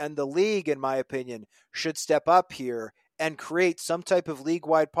practice. And the league, in my opinion, should step up here and create some type of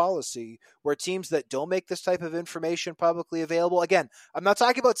league-wide policy where teams that don't make this type of information publicly available, again, I'm not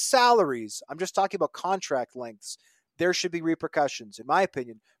talking about salaries, I'm just talking about contract lengths. There should be repercussions, in my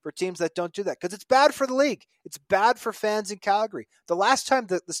opinion, for teams that don't do that, because it's bad for the league. It's bad for fans in Calgary. The last time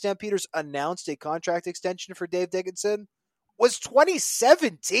that the Stampeders announced a contract extension for Dave Dickinson was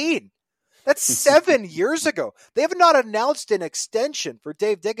 2017. That's 7 years ago. They have not announced an extension for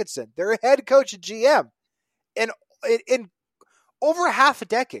Dave Dickinson, their head coach and GM, in over half a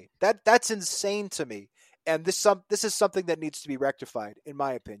decade. That's insane to me. And this is something that needs to be rectified, in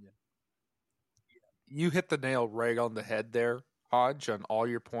my opinion. You hit the nail right on the head there, Hodge, on all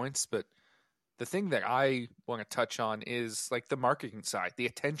your points. But the thing that I want to touch on is like the marketing side, the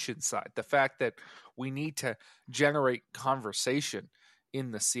attention side, the fact that we need to generate conversation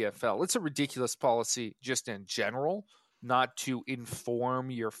in the CFL. It's a ridiculous policy just in general, not to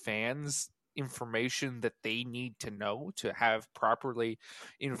inform your fans information that they need to know to have properly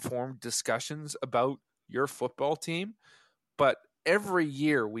informed discussions about your football team. But every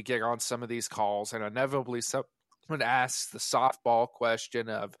year we get on some of these calls and inevitably someone asks the softball question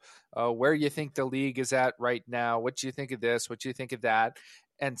of where you think the league is at right now, what do you think of this, what do you think of that?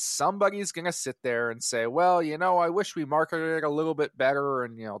 And somebody's going to sit there and say, well, I wish we marketed it a little bit better,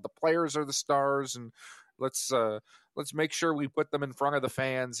 and the players are the stars, and let's make sure we put them in front of the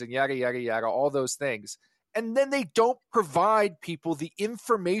fans, and yada, yada, yada, all those things. And then they don't provide people the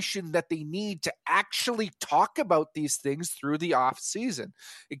information that they need to actually talk about these things through the off season.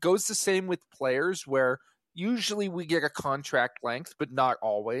 It goes the same with players, where usually we get a contract length, but not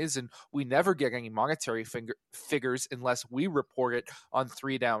always. And we never get any monetary figures unless we report it on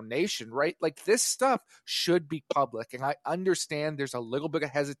 3 Down Nation, right? Like, this stuff should be public. And I understand there's a little bit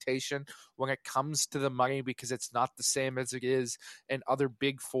of hesitation when it comes to the money, because it's not the same as it is in other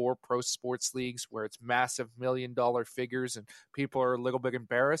big 4 pro sports leagues where it's massive $1 million figures and people are a little bit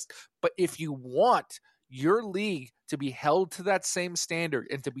embarrassed. But if you want your league to be held to that same standard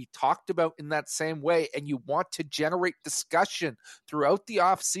and to be talked about in that same way, and you want to generate discussion throughout the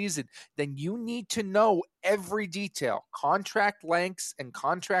off season, then you need to know every detail, contract lengths and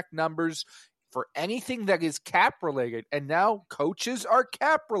contract numbers for anything that is cap related. And now coaches are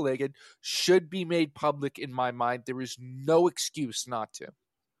cap related, should be made public. In my mind, there is no excuse not to.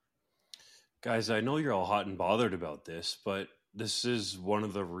 Guys, I know you're all hot and bothered about this, but this is one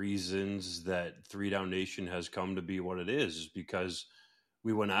of the reasons that 3 Down Nation has come to be what it is because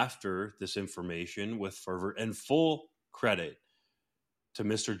we went after this information with fervor, and full credit to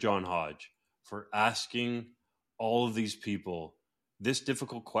Mr. John Hodge for asking all of these people this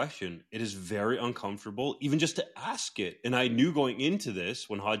difficult question. It is very uncomfortable, even just to ask it. And I knew going into this,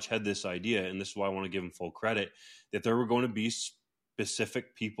 when Hodge had this idea, and this is why I want to give him full credit, that there were going to be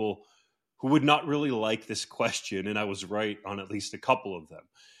specific people who would not really like this question, and I was right on at least a couple of them.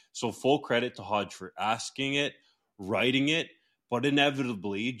 So full credit to Hodge for asking it, writing it, but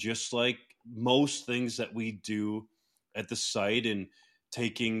inevitably, just like most things that we do at the site and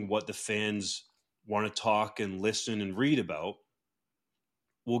taking what the fans want to talk and listen and read about,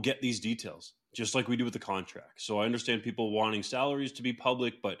 we'll get these details, just like we do with the contract. So I understand people wanting salaries to be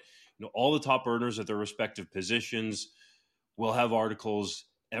public, but all the top earners at their respective positions will have articles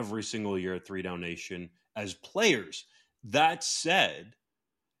every single year at 3 Down Nation as players. That said,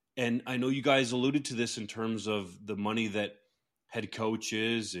 and I know you guys alluded to this in terms of the money that head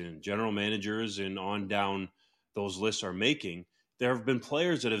coaches and general managers and on down those lists are making, there have been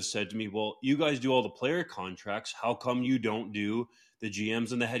players that have said to me, well, you guys do all the player contracts. How come you don't do the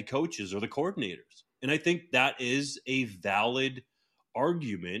GMs and the head coaches or the coordinators? And I think that is a valid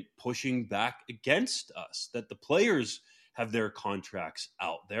argument pushing back against us, that the players have their contracts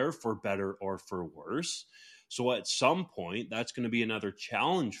out there for better or for worse. So at some point, that's going to be another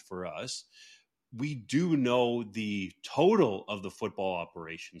challenge for us. We do know the total of the football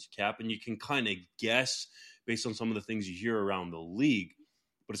operations cap, and you can kind of guess based on some of the things you hear around the league,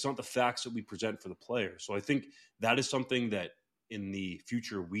 but it's not the facts that we present for the player. So I think that is something that in the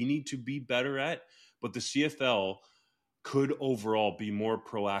future we need to be better at, but the CFL could overall be more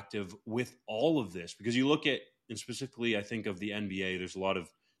proactive with all of this, because you look at, and specifically I think of the NBA, there's a lot of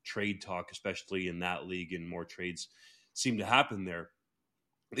trade talk, especially in that league, and more trades seem to happen there.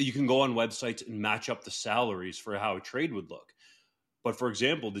 You can go on websites and match up the salaries for how a trade would look. But for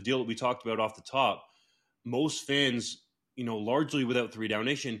example, the deal that we talked about off the top, most fans, largely without 3 Down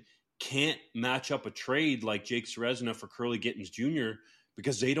Nation, can't match up a trade like Jake Ceresna for Curly Gittens Jr.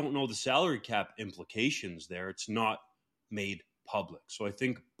 because they don't know the salary cap implications there. It's not made public. So I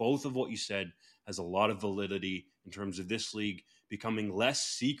think both of what you said has a lot of validity in terms of this league becoming less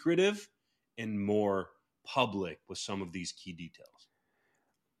secretive and more public with some of these key details.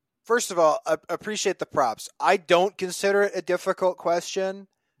 First of all, I appreciate the props. I don't consider it a difficult question.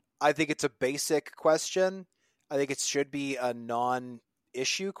 I think it's a basic question. I think it should be a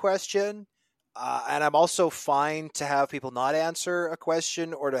non-issue question. And I'm also fine to have people not answer a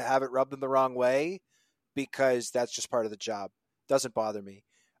question or to have it rubbed them the wrong way, because that's just part of the job. Doesn't bother me.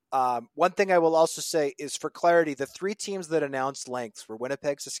 One thing I will also say is, for clarity, the 3 teams that announced lengths were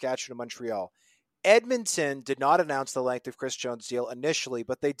Winnipeg, Saskatchewan, and Montreal. Edmonton did not announce the length of Chris Jones' deal initially,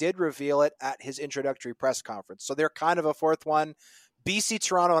 but they did reveal it at his introductory press conference. So they're kind of a fourth one. BC,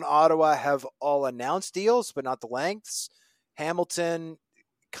 Toronto, and Ottawa have all announced deals, but not the lengths. Hamilton,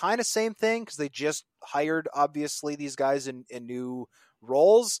 kind of same thing, because they just hired, obviously, these guys in new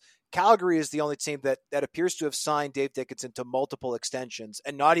roles. Calgary is the only team that appears to have signed Dave Dickinson to multiple extensions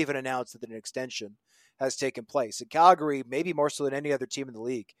and not even announced that an extension has taken place. And Calgary, maybe more so than any other team in the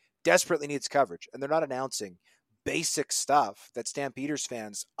league, desperately needs coverage, and they're not announcing basic stuff that Stampeders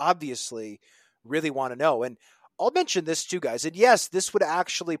fans obviously really want to know. And I'll mention this too, guys. And yes, this would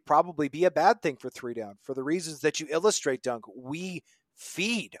actually probably be a bad thing for 3 Down for the reasons that you illustrate, Dunk. We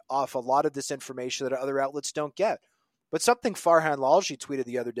feed off a lot of this information that other outlets don't get. But something Farhan Lalji tweeted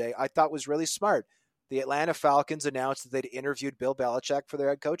the other day I thought was really smart. The Atlanta Falcons announced that they'd interviewed Bill Belichick for their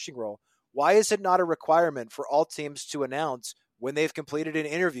head coaching role. Why is it not a requirement for all teams to announce when they've completed an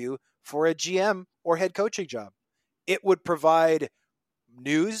interview for a GM or head coaching job? It would provide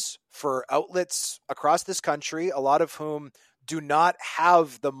news for outlets across this country, a lot of whom do not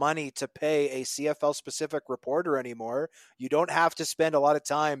have the money to pay a CFL-specific reporter anymore. You don't have to spend a lot of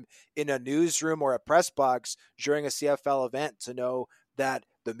time in a newsroom or a press box during a CFL event to know that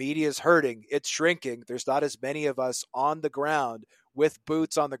the media is hurting. It's shrinking. There's not as many of us on the ground with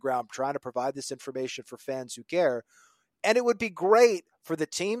boots on the ground trying to provide this information for fans who care. And it would be great for the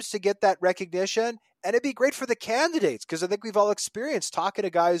teams to get that recognition, and it'd be great for the candidates, because I think we've all experienced talking to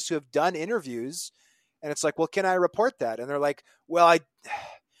guys who have done interviews, and it's like, well, can I report that? And they're like, well,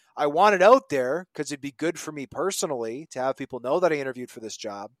 I want it out there because it'd be good for me personally to have people know that I interviewed for this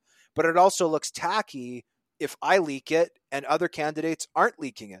job, but it also looks tacky if I leak it and other candidates aren't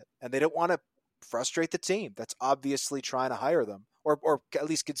leaking it, and they don't want to frustrate the team that's obviously trying to hire them, or at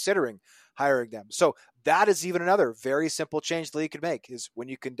least considering hiring them. So that is even another very simple change the league could make, is when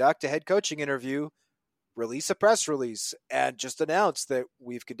you conduct a head coaching interview, release a press release and just announce that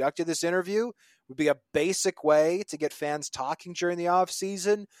we've conducted this interview. Would be a basic way to get fans talking during the off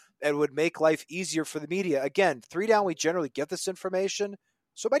season and would make life easier for the media. Again, 3 Down, we generally get this information,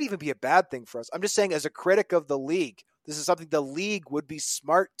 so it might even be a bad thing for us. I'm just saying, as a critic of the league, this is something the league would be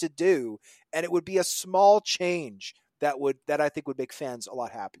smart to do, and it would be a small change that I think would make fans a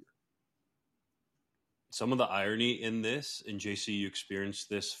lot happier. Some of the irony in this, and JC, you experienced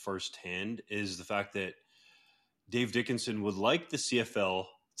this firsthand, is the fact that Dave Dickinson would like the CFL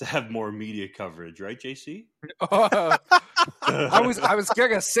to have more media coverage, right, JC? I was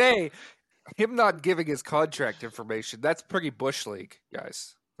gonna say, him not giving his contract information, that's pretty Bush League,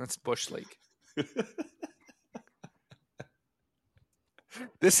 guys. That's Bush League.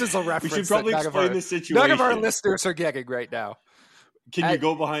 This is a reference. We should probably explain the situation. None of our listeners are getting right now. Can you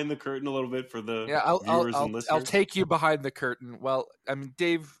go behind the curtain a little bit for the viewers and listeners? I'll take you behind the curtain. Well, I mean,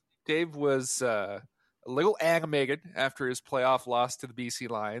 Dave was a little animated after his playoff loss to the BC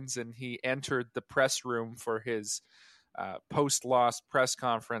Lions, and he entered the press room for his post-loss press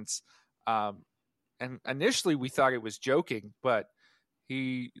conference. And initially we thought it was joking, but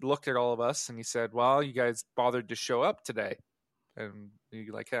he looked at all of us and he said, well, you guys bothered to show up today. And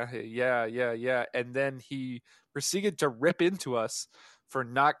you're like, yeah. And then he proceeded to rip into us for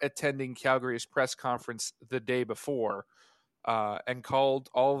not attending Calgary's press conference the day before. and called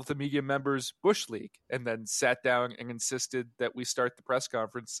all of the media members Bush League, and then sat down and insisted that we start the press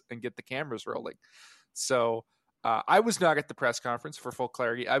conference and get the cameras rolling. So I was not at the press conference, for full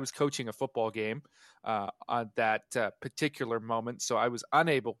clarity. I was coaching a football game on that particular moment, so I was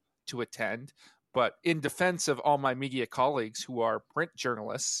unable to attend. But in defense of all my media colleagues who are print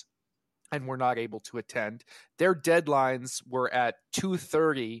journalists and were not able to attend, their deadlines were at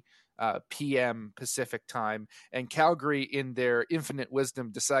 2:30 p.m. Pacific time, and Calgary, in their infinite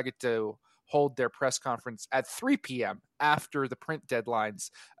wisdom, decided to hold their press conference at 3 p.m. after the print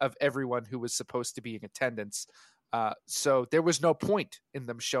deadlines of everyone who was supposed to be in attendance. So there was no point in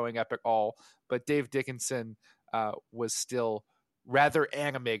them showing up at all, but Dave Dickinson was still rather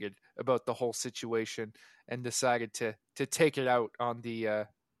animated about the whole situation and decided to take it out on the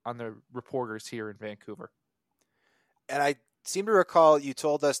reporters here in Vancouver. And I seem to recall you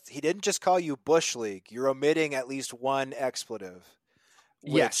told us he didn't just call you Bush League. You're omitting at least one expletive.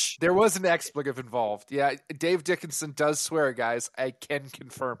 Yes, there was an expletive involved. Yeah, Dave Dickinson does swear, guys. I can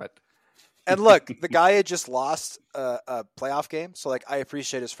confirm it. And look, the guy had just lost a playoff game, so like I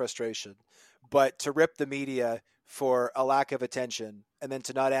appreciate his frustration. But to rip the media for a lack of attention and then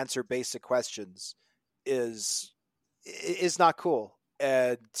to not answer basic questions is not cool.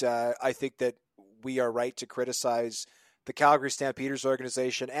 And I think that we are right to criticize the Calgary Stampeders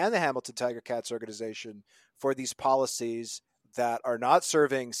organization and the Hamilton Tiger Cats organization for these policies that are not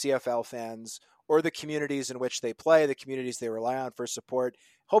serving CFL fans or the communities in which they play, the communities they rely on for support.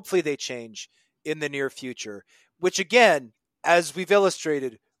 Hopefully they change in the near future, which again, as we've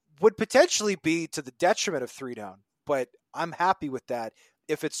illustrated, would potentially be to the detriment of 3 Down. But I'm happy with that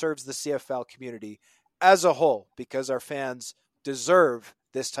if it serves the CFL community as a whole, because our fans deserve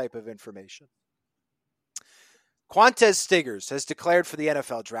this type of information. Quantez Stiggers has declared for the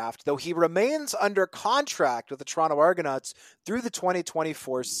NFL draft, though he remains under contract with the Toronto Argonauts through the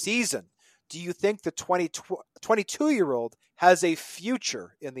 2024 season. Do you think the 22-year-old has a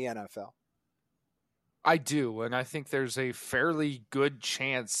future in the NFL? I do, and I think there's a fairly good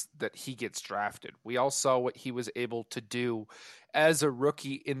chance that he gets drafted. We all saw what he was able to do as a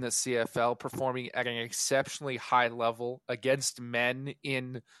rookie in the CFL, performing at an exceptionally high level against men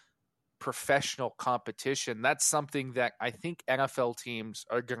in professional competition. That's something that I think NFL teams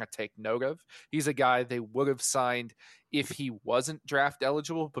are going to take note of. He's a guy they would have signed if he wasn't draft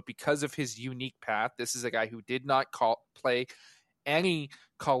eligible, but because of his unique path, this is a guy who did not play any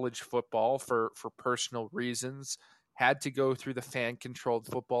college football for personal reasons, had to go through the fan-controlled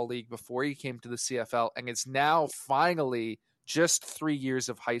football league before he came to the CFL, and is now finally just 3 years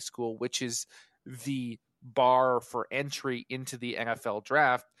of high school, which is the bar for entry into the NFL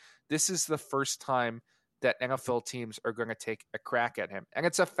draft. This is the first time that NFL teams are going to take a crack at him. And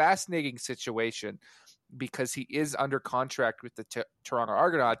it's a fascinating situation because he is under contract with the Toronto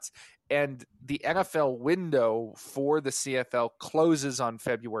Argonauts, and the NFL window for the CFL closes on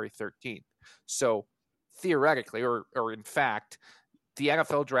February 13th. So theoretically, or in fact, the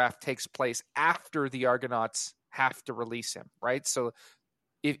NFL draft takes place after the Argonauts have to release him, right? So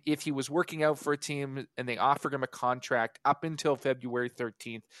if he was working out for a team and they offered him a contract up until February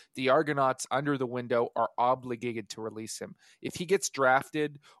 13th, the Argonauts under the window are obligated to release him. If he gets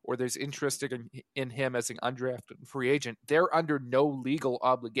drafted or there's interest in him as an undrafted free agent, they're under no legal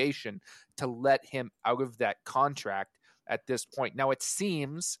obligation to let him out of that contract at this point. Now, it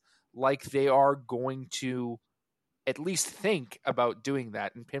seems like they are going to at least think about doing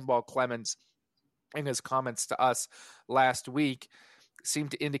that. And Pinball Clemens, in his comments to us last week,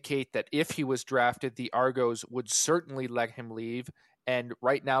 seemed to indicate that if he was drafted, the Argos would certainly let him leave. And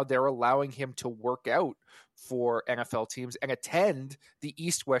right now they're allowing him to work out for NFL teams and attend the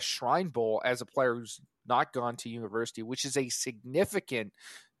East-West Shrine Bowl as a player who's not gone to university, which is a significant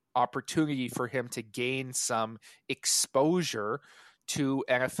opportunity for him to gain some exposure to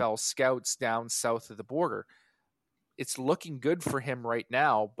NFL scouts down south of the border. It's looking good for him right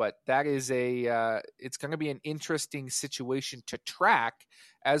now, but that is it's going to be an interesting situation to track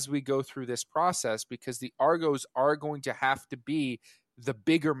as we go through this process, because the Argos are going to have to be the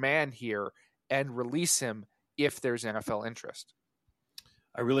bigger man here and release him if there's NFL interest.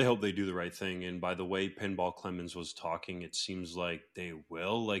 I really hope they do the right thing. And by the way Pinball Clemens was talking, it seems like they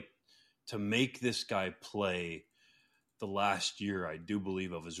will. Like, to make this guy play the last year, I do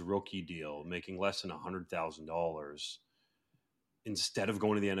believe, of his rookie deal, making less than $100,000 instead of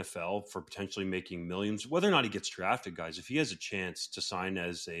going to the NFL for potentially making millions, whether or not he gets drafted, guys, if he has a chance to sign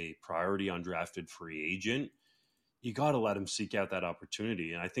as a priority undrafted free agent, you got to let him seek out that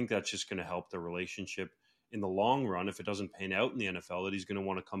opportunity. And I think that's just going to help the relationship in the long run. If it doesn't pan out in the NFL, that he's going to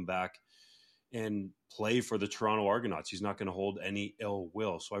want to come back and play for the Toronto Argonauts. He's not going to hold any ill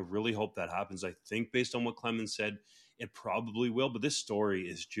will. So I really hope that happens. I think based on what Clemens said, it probably will. But this story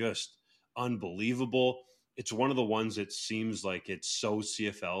is just unbelievable. It's one of the ones that seems like it's so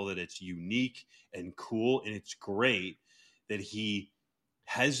CFL that it's unique and cool. And it's great that he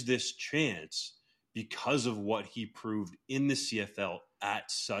has this chance because of what he proved in the CFL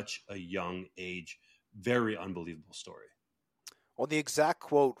at such a young age. Very unbelievable story. Well, the exact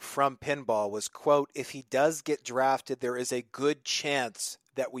quote from Pinball was, quote, "If he does get drafted, there is a good chance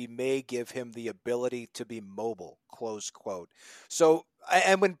that we may give him the ability to be mobile," close quote. So,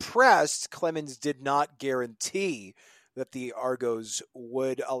 and when pressed, Clemens did not guarantee that the Argos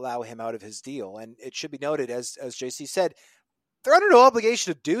would allow him out of his deal. And it should be noted, as JC said, they're under no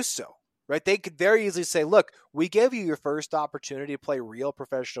obligation to do so. Right? They could very easily say, look, we gave you your first opportunity to play real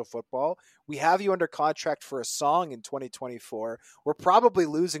professional football. We have you under contract for a song in 2024. We're probably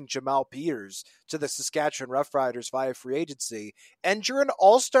losing Jamal Peters to the Saskatchewan Roughriders via free agency. And you're an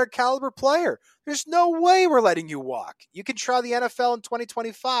all-star caliber player. There's no way we're letting you walk. You can try the NFL in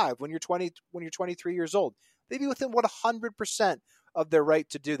 2025 when you're 23 years old. They'd be within 100% of their right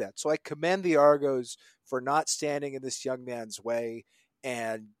to do that. So I commend the Argos for not standing in this young man's way.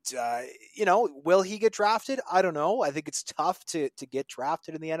 And, will he get drafted? I don't know. I think it's tough to get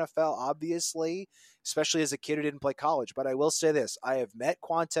drafted in the NFL, obviously, especially as a kid who didn't play college. But I will say this. I have met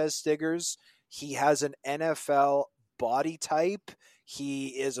Quantez Stiggers. He has an NFL body type.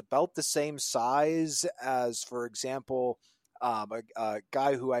 He is about the same size as, for example, a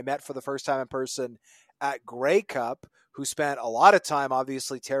guy who I met for the first time in person at Grey Cup, who spent a lot of time,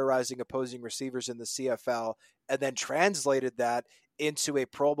 obviously, terrorizing opposing receivers in the CFL and then translated that into a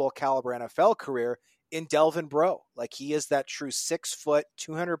Pro Bowl caliber NFL career in Delvin Breaux. Like, he is that true 6 foot,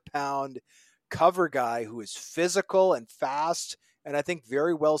 200-pound cover guy who is physical and fast, and I think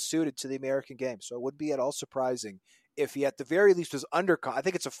very well suited to the American game. So it would be at all surprising if he at the very least was I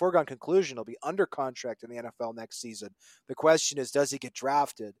think it's a foregone conclusion he'll be under contract in the NFL next season. The question is, does he get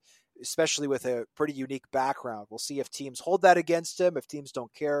drafted, especially with a pretty unique background? We'll see if teams hold that against him. If teams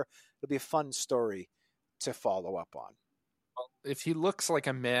don't care, it'll be a fun story to follow up on. If he looks like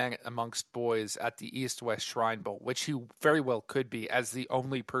a man amongst boys at the East-West Shrine Bowl, which he very well could be as the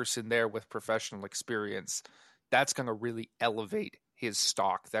only person there with professional experience, that's going to really elevate his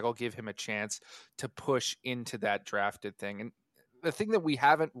stock. That'll give him a chance to push into that drafted thing. And the thing that we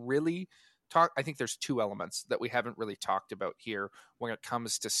haven't really talked, I think there's two elements that we haven't really talked about here when it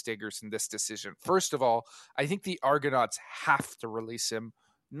comes to Stiggers and this decision. First of all, I think the Argonauts have to release him,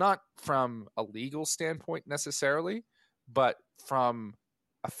 not from a legal standpoint necessarily, but from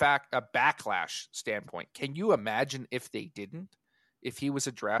a backlash standpoint. Can you imagine if they didn't? If he was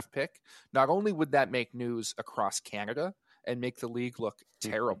a draft pick, not only would that make news across Canada and make the league look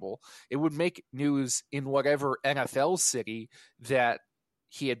terrible, it would make news in whatever NFL city that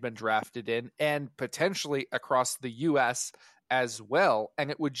he had been drafted in, and potentially across the U.S. as well. And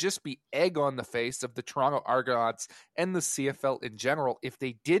it would just be egg on the face of the Toronto Argonauts and the CFL in general if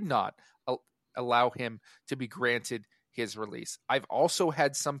they did not allow him to be granted his release. I've also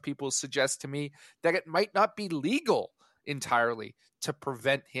had some people suggest to me that it might not be legal entirely to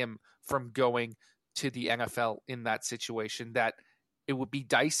prevent him from going to the NFL in that situation, that it would be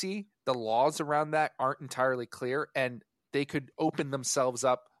dicey. The laws around that aren't entirely clear, and they could open themselves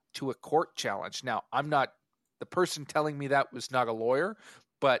up to a court challenge. Now, the person telling me that was not a lawyer,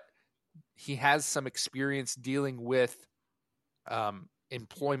 but he has some experience dealing with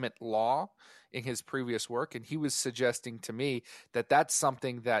employment law in his previous work, and he was suggesting to me that that's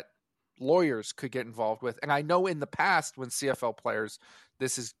something that lawyers could get involved with. And I know in the past when CFL players,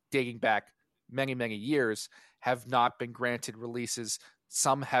 this is dating back many, many years, have not been granted releases,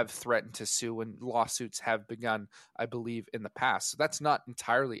 some have threatened to sue, and lawsuits have begun, I believe, in the past. So that's not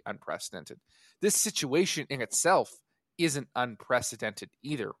entirely unprecedented. This situation in itself isn't unprecedented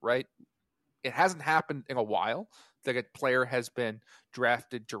either, right? It hasn't happened in a while that a player has been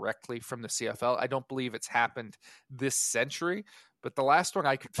drafted directly from the CFL. I don't believe it's happened this century, but the last one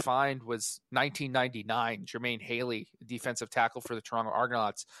I could find was 1999. Jermaine Haley, defensive tackle for the Toronto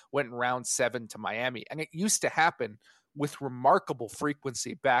Argonauts, went in round 7 to Miami. And it used to happen with remarkable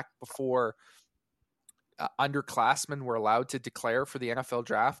frequency back before underclassmen were allowed to declare for the NFL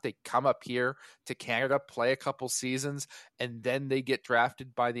draft. They come up here to Canada, play a couple seasons, and then they get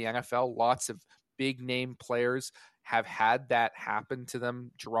drafted by the NFL. Lots of big name players have had that happen to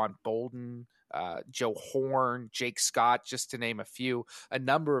them. Jerron Bolden, Joe Horn, Jake Scott, just to name a few. A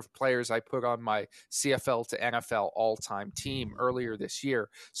number of players I put on my CFL to NFL all-time team earlier this year.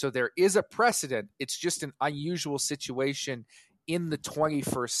 So there is a precedent. It's just an unusual situation in the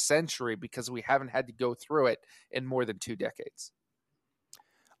 21st century because we haven't had to go through it in more than 2 decades.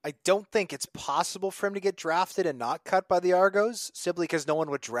 I don't think it's possible for him to get drafted and not cut by the Argos, simply because no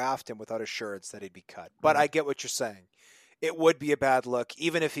one would draft him without assurance that he'd be cut. But I get what you're saying. It would be a bad look,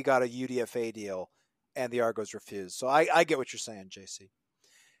 even if he got a UDFA deal and the Argos refused. So I get what you're saying, JC.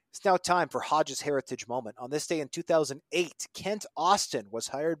 It's now time for Hodge's Heritage Moment. On this day in 2008, Kent Austin was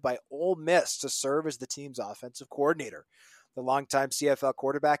hired by Ole Miss to serve as the team's offensive coordinator. The longtime CFL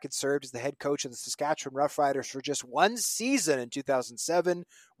quarterback had served as the head coach of the Saskatchewan Roughriders for just 1 season in 2007,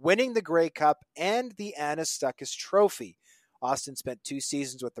 winning the Grey Cup and the Anna Stuckis Trophy. Austin spent 2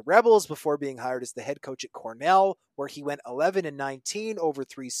 seasons with the Rebels before being hired as the head coach at Cornell, where he went 11-19 over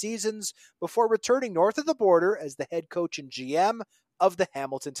 3 seasons before returning north of the border as the head coach and GM of the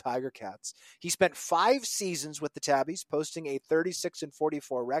Hamilton Tiger Cats. He spent 5 seasons with the Tabbies, posting a 36-44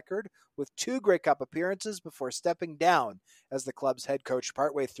 record with 2 Grey Cup appearances before stepping down as the club's head coach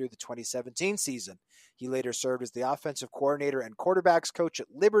partway through the 2017 season. He later served as the offensive coordinator and quarterbacks coach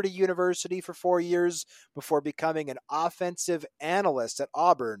at Liberty University for 4 years before becoming an offensive analyst at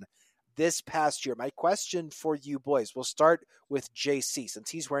Auburn this past year. My question for you boys, we'll start with JC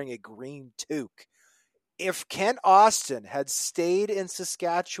since he's wearing a green toque. If Kent Austin had stayed in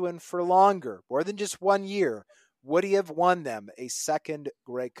Saskatchewan for longer, more than just 1 year, would he have won them a second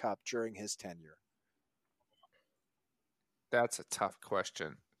Grey Cup during his tenure? That's a tough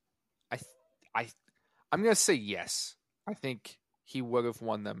question. I'm going to say yes. I think he would have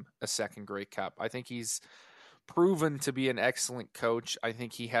won them a second Grey Cup. I think he's proven to be an excellent coach. I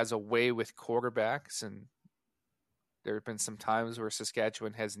think he has a way with quarterbacks, and there have been some times where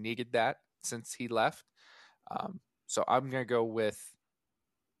Saskatchewan has needed that since he left. So I'm going to go with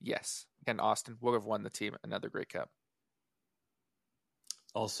yes. Ken Austin would have won the team another Grey Cup.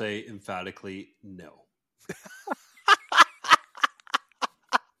 I'll say emphatically no.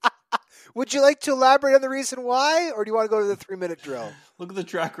 Would you like to elaborate on the reason why, or do you want to go to the 3-minute drill? Look at the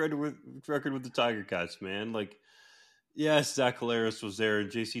track record with the Tiger Cats, man. Like, yes, Zach Hilaris was there, and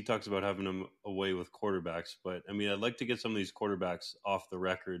JC talks about having him away with quarterbacks. But, I mean, I'd like to get some of these quarterbacks off the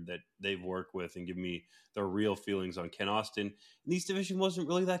record that they've worked with and give me their real feelings on Ken Austin. And East Division wasn't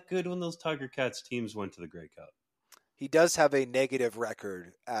really that good when those Tiger Cats teams went to the Grey Cup. He does have a negative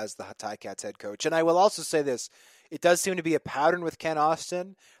record as the Ticats head coach. And I will also say this. It does seem to be a pattern with Ken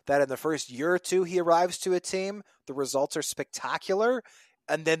Austin that in the first year or two he arrives to a team, the results are spectacular,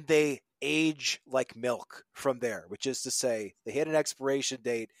 and then they age like milk from there, which is to say they hit an expiration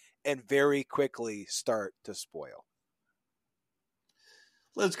date and very quickly start to spoil.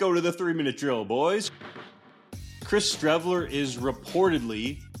 Let's go to the 3-minute drill, boys. Chris Streveler is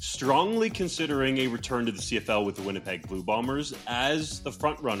reportedly strongly considering a return to the CFL with the Winnipeg Blue Bombers as the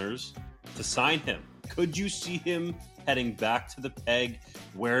front runners to sign him. Could you see him heading back to the Peg,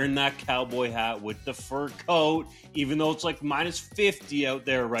 wearing that cowboy hat with the fur coat, even though it's like minus 50 out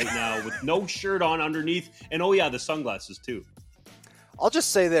there right now with no shirt on underneath? And oh yeah, the sunglasses too. I'll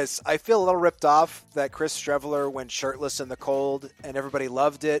just say this. I feel a little ripped off that Chris Streveler went shirtless in the cold and everybody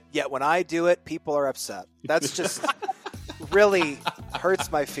loved it. Yet when I do it, people are upset. That's just really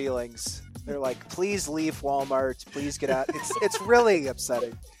hurts my feelings. They're like, please leave Walmart. Please get out. It's really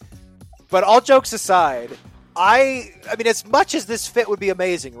upsetting. But all jokes aside, I mean, as much as this fit would be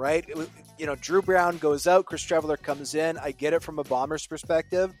amazing, right? You know, Drew Brown goes out, Chris Streveler comes in. I get it from a Bombers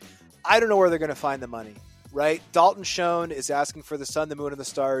perspective. I don't know where they're going to find the money, right? Dalton Schoen is asking for the sun, the moon, and the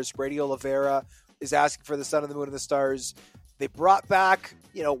stars. Brady Oliveira is asking for the sun, and the moon, and the stars. They brought back,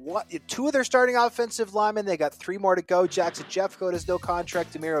 2 of their starting offensive linemen. They got 3 more to go. Jackson Jeffcoat has no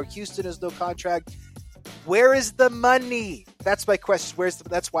contract. Demiro Houston has no contract. Where is the money? That's my question.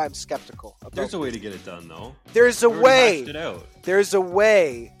 That's why I'm skeptical. There's a way to get it done, though. There's a way. It out. There's a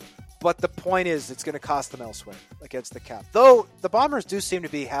way, but the point is it's going to cost them elsewhere against the cap. Though the Bombers do seem to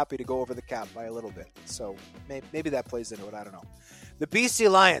be happy to go over the cap by a little bit. So maybe that plays into it. I don't know. The BC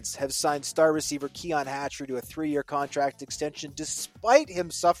Lions have signed star receiver Keon Hatchery to a 3-year contract extension despite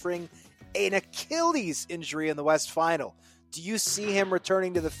him suffering an Achilles injury in the West Final. Do you see him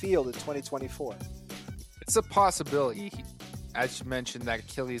returning to the field in 2024? It's a possibility. As you mentioned, that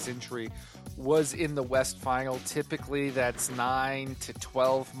Achilles injury was in the West Final. Typically, that's 9 to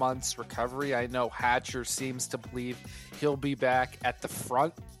 12 months recovery. I know Hatcher seems to believe he'll be back at the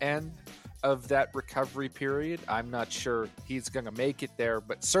front end of that recovery period. I'm not sure he's going to make it there,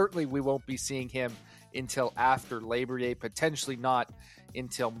 but certainly we won't be seeing him until after Labor Day, potentially not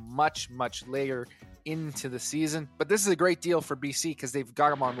until much, much later into the season. But this is a great deal for BC because they've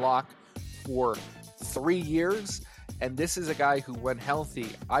got him on lock for 3 years, And this is a guy who, when healthy,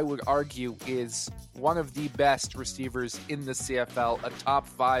 I would argue is one of the best receivers in the CFL, a top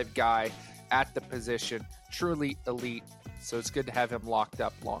 5 guy at the position, truly elite. So it's good to have him locked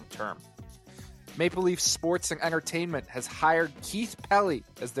up long term. Maple Leaf Sports and Entertainment has hired Keith Pelly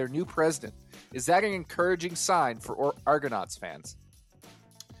as their new president. Is that an encouraging sign for Argonauts fans?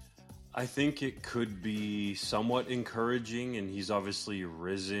 I think it could be somewhat encouraging, and he's obviously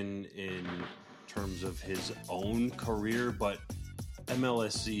risen in terms of his own career, but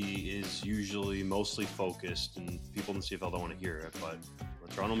MLSE is usually mostly focused, and people in the CFL don't want to hear it, but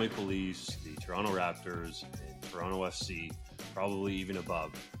the Toronto Maple Leafs, the Toronto Raptors, and Toronto FC, probably even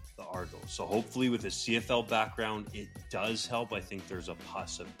above the Argos. So hopefully with his CFL background, it does help. I think there's a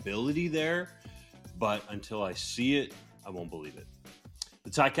possibility there, but until I see it, I won't believe it. The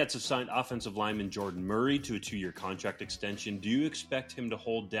Ticats have signed offensive lineman Jordan Murray to a 2-year contract extension. Do you expect him to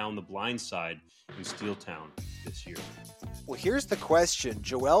hold down the blind side in Steeltown this year? Well, here's the question.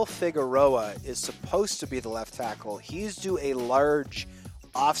 Joel Figueroa is supposed to be the left tackle. He's due a large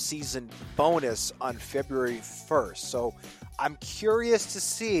offseason bonus on February 1st. So I'm curious to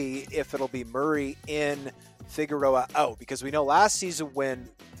see if it'll be Murray in, Figueroa out, because we know last season when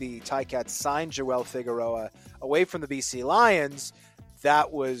the Ticats signed Joel Figueroa away from the BC Lions,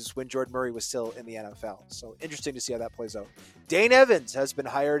 that was when Jordan Murray was still in the NFL. So interesting to see how that plays out. Dane Evans has been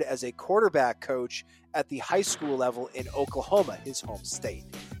hired as a quarterback coach at the high school level in Oklahoma, his home state.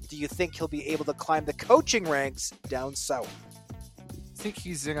 Do you think he'll be able to climb the coaching ranks down south? I think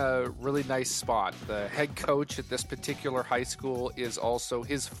he's in a really nice spot. The head coach at this particular high school is also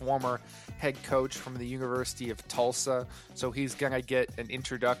his former head coach from the University of Tulsa, so he's going to get an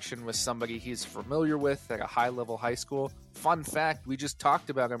introduction with somebody he's familiar with at a high-level high school. Fun fact, we just talked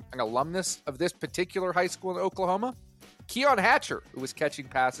about him, an alumnus of this particular high school in Oklahoma, Keon Hatcher, who was catching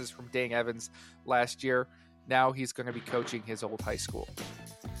passes from Dane Evans last year. Now he's going to be coaching his old high school.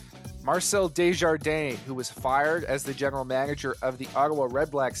 Marcel Desjardins, who was fired as the general manager of the Ottawa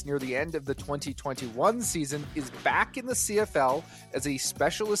Redblacks near the end of the 2021 season, is back in the CFL as a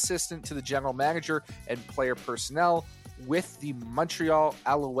special assistant to the general manager and player personnel with the Montreal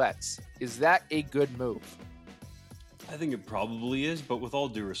Alouettes. Is that a good move? I think it probably is, but with all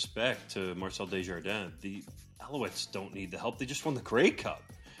due respect to Marcel Desjardins, the Alouettes don't need the help. They just won the Grey Cup.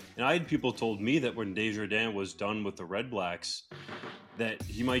 And I had people told me that when Desjardins was done with the Redblacks, that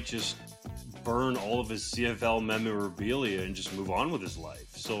he might just burn all of his CFL memorabilia and just move on with his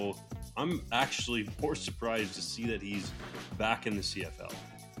life. So I'm actually more surprised to see that he's back in the CFL.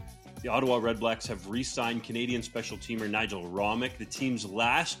 The Ottawa Redblacks have re-signed Canadian special teamer Nigel Romick, the team's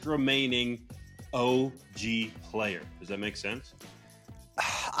last remaining OG player. Does that make sense?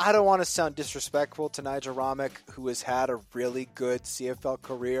 I don't want to sound disrespectful to Nigel Romick, who has had a really good CFL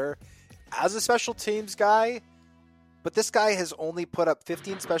career as a special teams guy, but this guy has only put up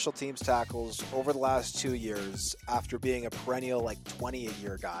 15 special teams tackles over the last 2 years after being a perennial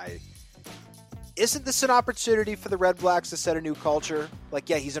 20-a-year guy. Isn't this an opportunity for the Red Blacks to set a new culture?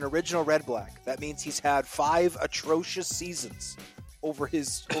 He's an original Red Black. That means he's had 5 atrocious seasons over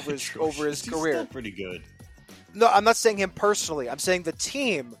his career. He's still pretty good. No, I'm not saying him personally. I'm saying the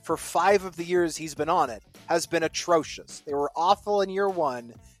team, for 5 of the years he's been on it, has been atrocious. They were awful in year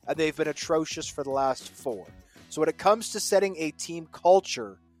 1, and they've been atrocious for the last 4. So when it comes to setting a team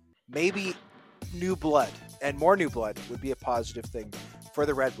culture, maybe new blood, and more new blood, would be a positive thing for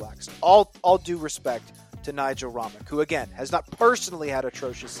the Red Blacks. All due respect to Nigel Romick, who, again, has not personally had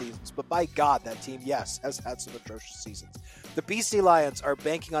atrocious seasons, but by God, that team, yes, has had some atrocious seasons. The BC Lions are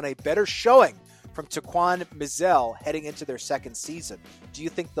banking on a better showing from Taquan Mizell heading into their second season. Do you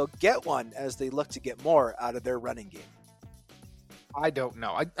think they'll get one as they look to get more out of their running game? I don't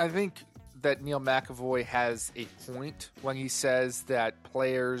know. I think that Neil McAvoy has a point when he says that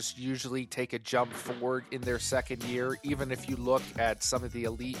players usually take a jump forward in their second year. Even if you look at some of the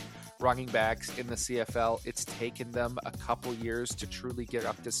elite running backs in the CFL, it's taken them a couple years to truly get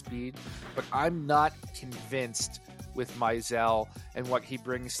up to speed. But I'm not convinced with Mizell and what he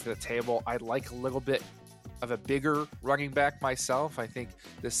brings to the table. I like a little bit of a bigger running back myself. I think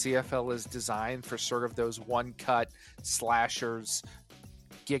the CFL is designed for sort of those one-cut slashers,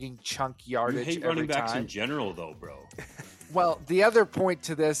 getting chunk yardage every time. You hate running backs in general, though, bro. Well, the other point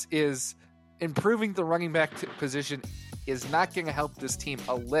to this is improving the running back position is not going to help this team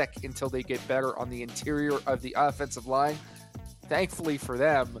a lick until they get better on the interior of the offensive line. Thankfully for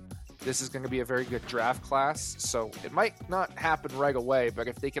them, this is going to be a very good draft class, so it might not happen right away, but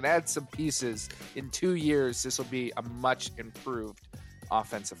if they can add some pieces in 2 years, this will be a much improved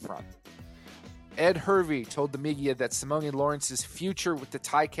offensive front. Ed Hervey told the media that Simone Lawrence's future with the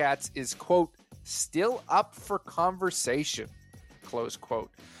Ticats is, quote, still up for conversation, close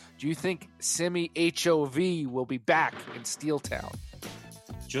quote. Do you think Simi HOV will be back in Steeltown?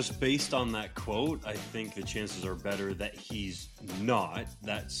 Just based on that quote, I think the chances are better that he's not.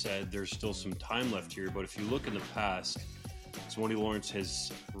 That said, there's still some time left here, but if you look in the past, Swoney Lawrence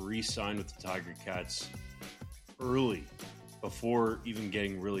has re-signed with the Tiger Cats early, before even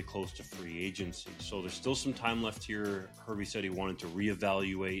getting really close to free agency. So there's still some time left here. Herbie said he wanted to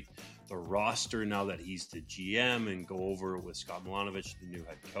reevaluate the roster now that he's the GM and go over it with Scott Milanovic, the new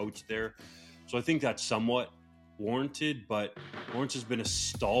head coach there. So I think that's somewhat warranted, but Lawrence has been a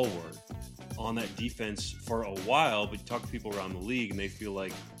stalwart on that defense for a while, but you talk to people around the league and they feel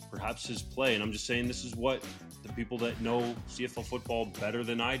like perhaps his play, and I'm just saying this is what the people that know CFL football better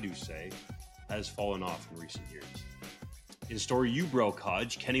than I do say, has fallen off in recent years. In a story you broke,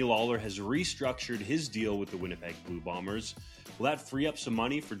 Hodge, Kenny Lawler has restructured his deal with the Winnipeg Blue Bombers. Will that free up some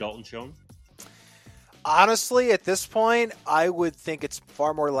money for Dalton Schoen? Honestly, at this point, I would think it's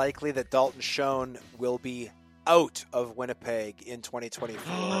far more likely that Dalton Schoen will be out of Winnipeg in 2024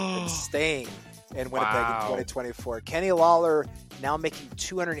 than staying in Winnipeg in 2024. Kenny Lawler now making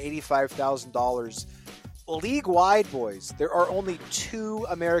 $285,000. League-wide, boys, there are only 2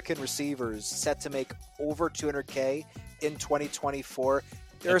 American receivers set to make over $200K in 2024.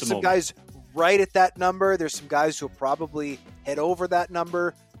 There are some guys right at that number. There's some guys who will probably head over that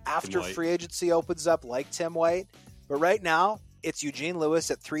number after free agency opens up, like Tim White. But right now, it's Eugene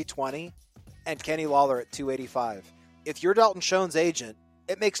Lewis at $320 and Kenny Lawler at $285. If you're Dalton Schoen's agent,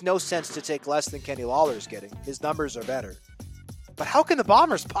 it makes no sense to take less than Kenny Lawler's getting. His numbers are better. But how can the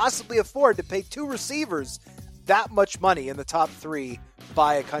Bombers possibly afford to pay 2 receivers that much money in the top 3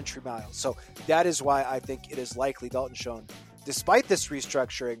 by a country mile? So that is why I think it is likely Dalton Schoen, despite this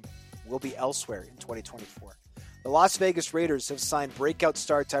restructuring, will be elsewhere in 2024. The Las Vegas Raiders have signed breakout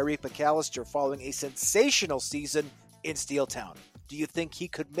star Tyreek McAllister following a sensational season in Steeltown. Do you think he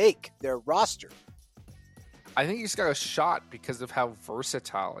could make their roster? I think he's got a shot because of how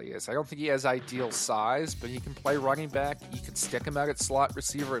versatile he is. I don't think he has ideal size, but he can play running back. You can stick him out at slot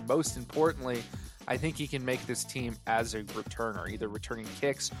receiver, and most importantly, I think he can make this team as a returner, either returning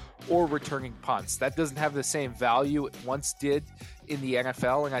kicks or returning punts. That doesn't have the same value it once did in the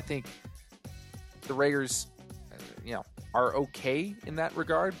NFL, and I think the Raiders, are okay in that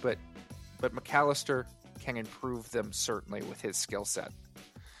regard, but McAllister can improve them certainly with his skill set.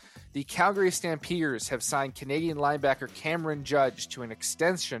 The Calgary Stampeders have signed Canadian linebacker Cameron Judge to an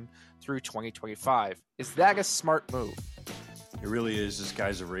extension through 2025. Is that a smart move? It really is. This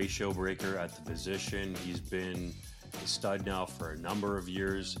guy's a ratio breaker at the position. He's been a stud now for a number of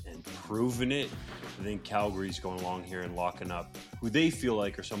years and proven it. I think Calgary's going along here and locking up who they feel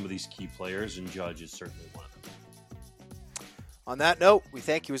like are some of these key players, and Judge is certainly one of them. On that note, we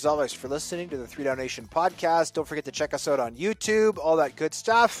thank you as always for listening to the 3 Down Nation podcast. Don't forget to check us out on YouTube, all that good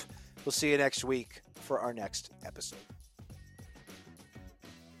stuff. We'll see you next week for our next episode.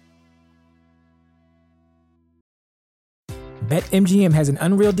 BetMGM has an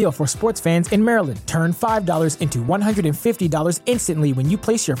unreal deal for sports fans in Maryland. Turn $5 into $150 instantly when you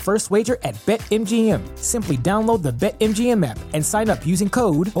place your first wager at BetMGM. Simply download the BetMGM app and sign up using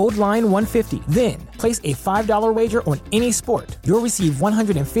code OldLine150. Then, place a $5 wager on any sport. You'll receive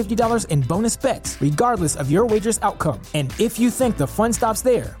 $150 in bonus bets, regardless of your wager's outcome. And if you think the fun stops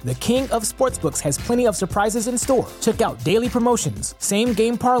there, the king of sportsbooks has plenty of surprises in store. Check out daily promotions,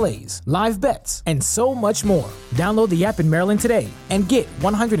 same-game parlays, live bets, and so much more. Download the app in Maryland today and get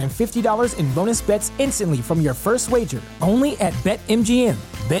 $150 in bonus bets instantly from your first wager. Only at BetMGM.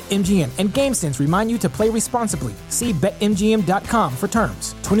 BetMGM and GameSense remind you to play responsibly. See BetMGM.com for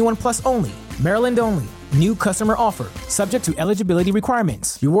terms. 21 plus only. Maryland only. New customer offer. Subject to eligibility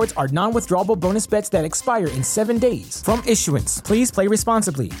requirements. Rewards are non-withdrawable bonus bets that expire in 7 days. From issuance, please play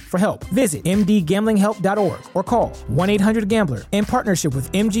responsibly. For help, visit mdgamblinghelp.org or call 1-800-GAMBLER in partnership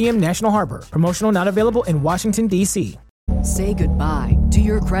with MGM National Harbor. Promotional not available in Washington, D.C. Say goodbye to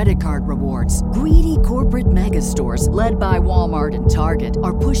your credit card rewards. Greedy corporate mega stores, led by Walmart and Target,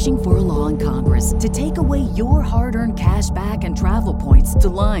 are pushing for a law in Congress to take away your hard-earned cash back and travel points to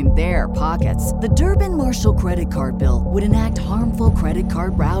line their pockets. The Durbin-Marshall credit card bill would enact harmful credit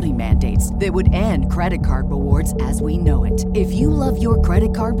card routing mandates that would end credit card rewards as we know it. If you love your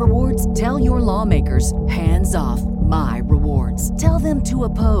credit card rewards, tell your lawmakers, hands off my rewards. Tell them to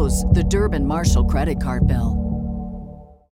oppose the Durbin-Marshall credit card bill.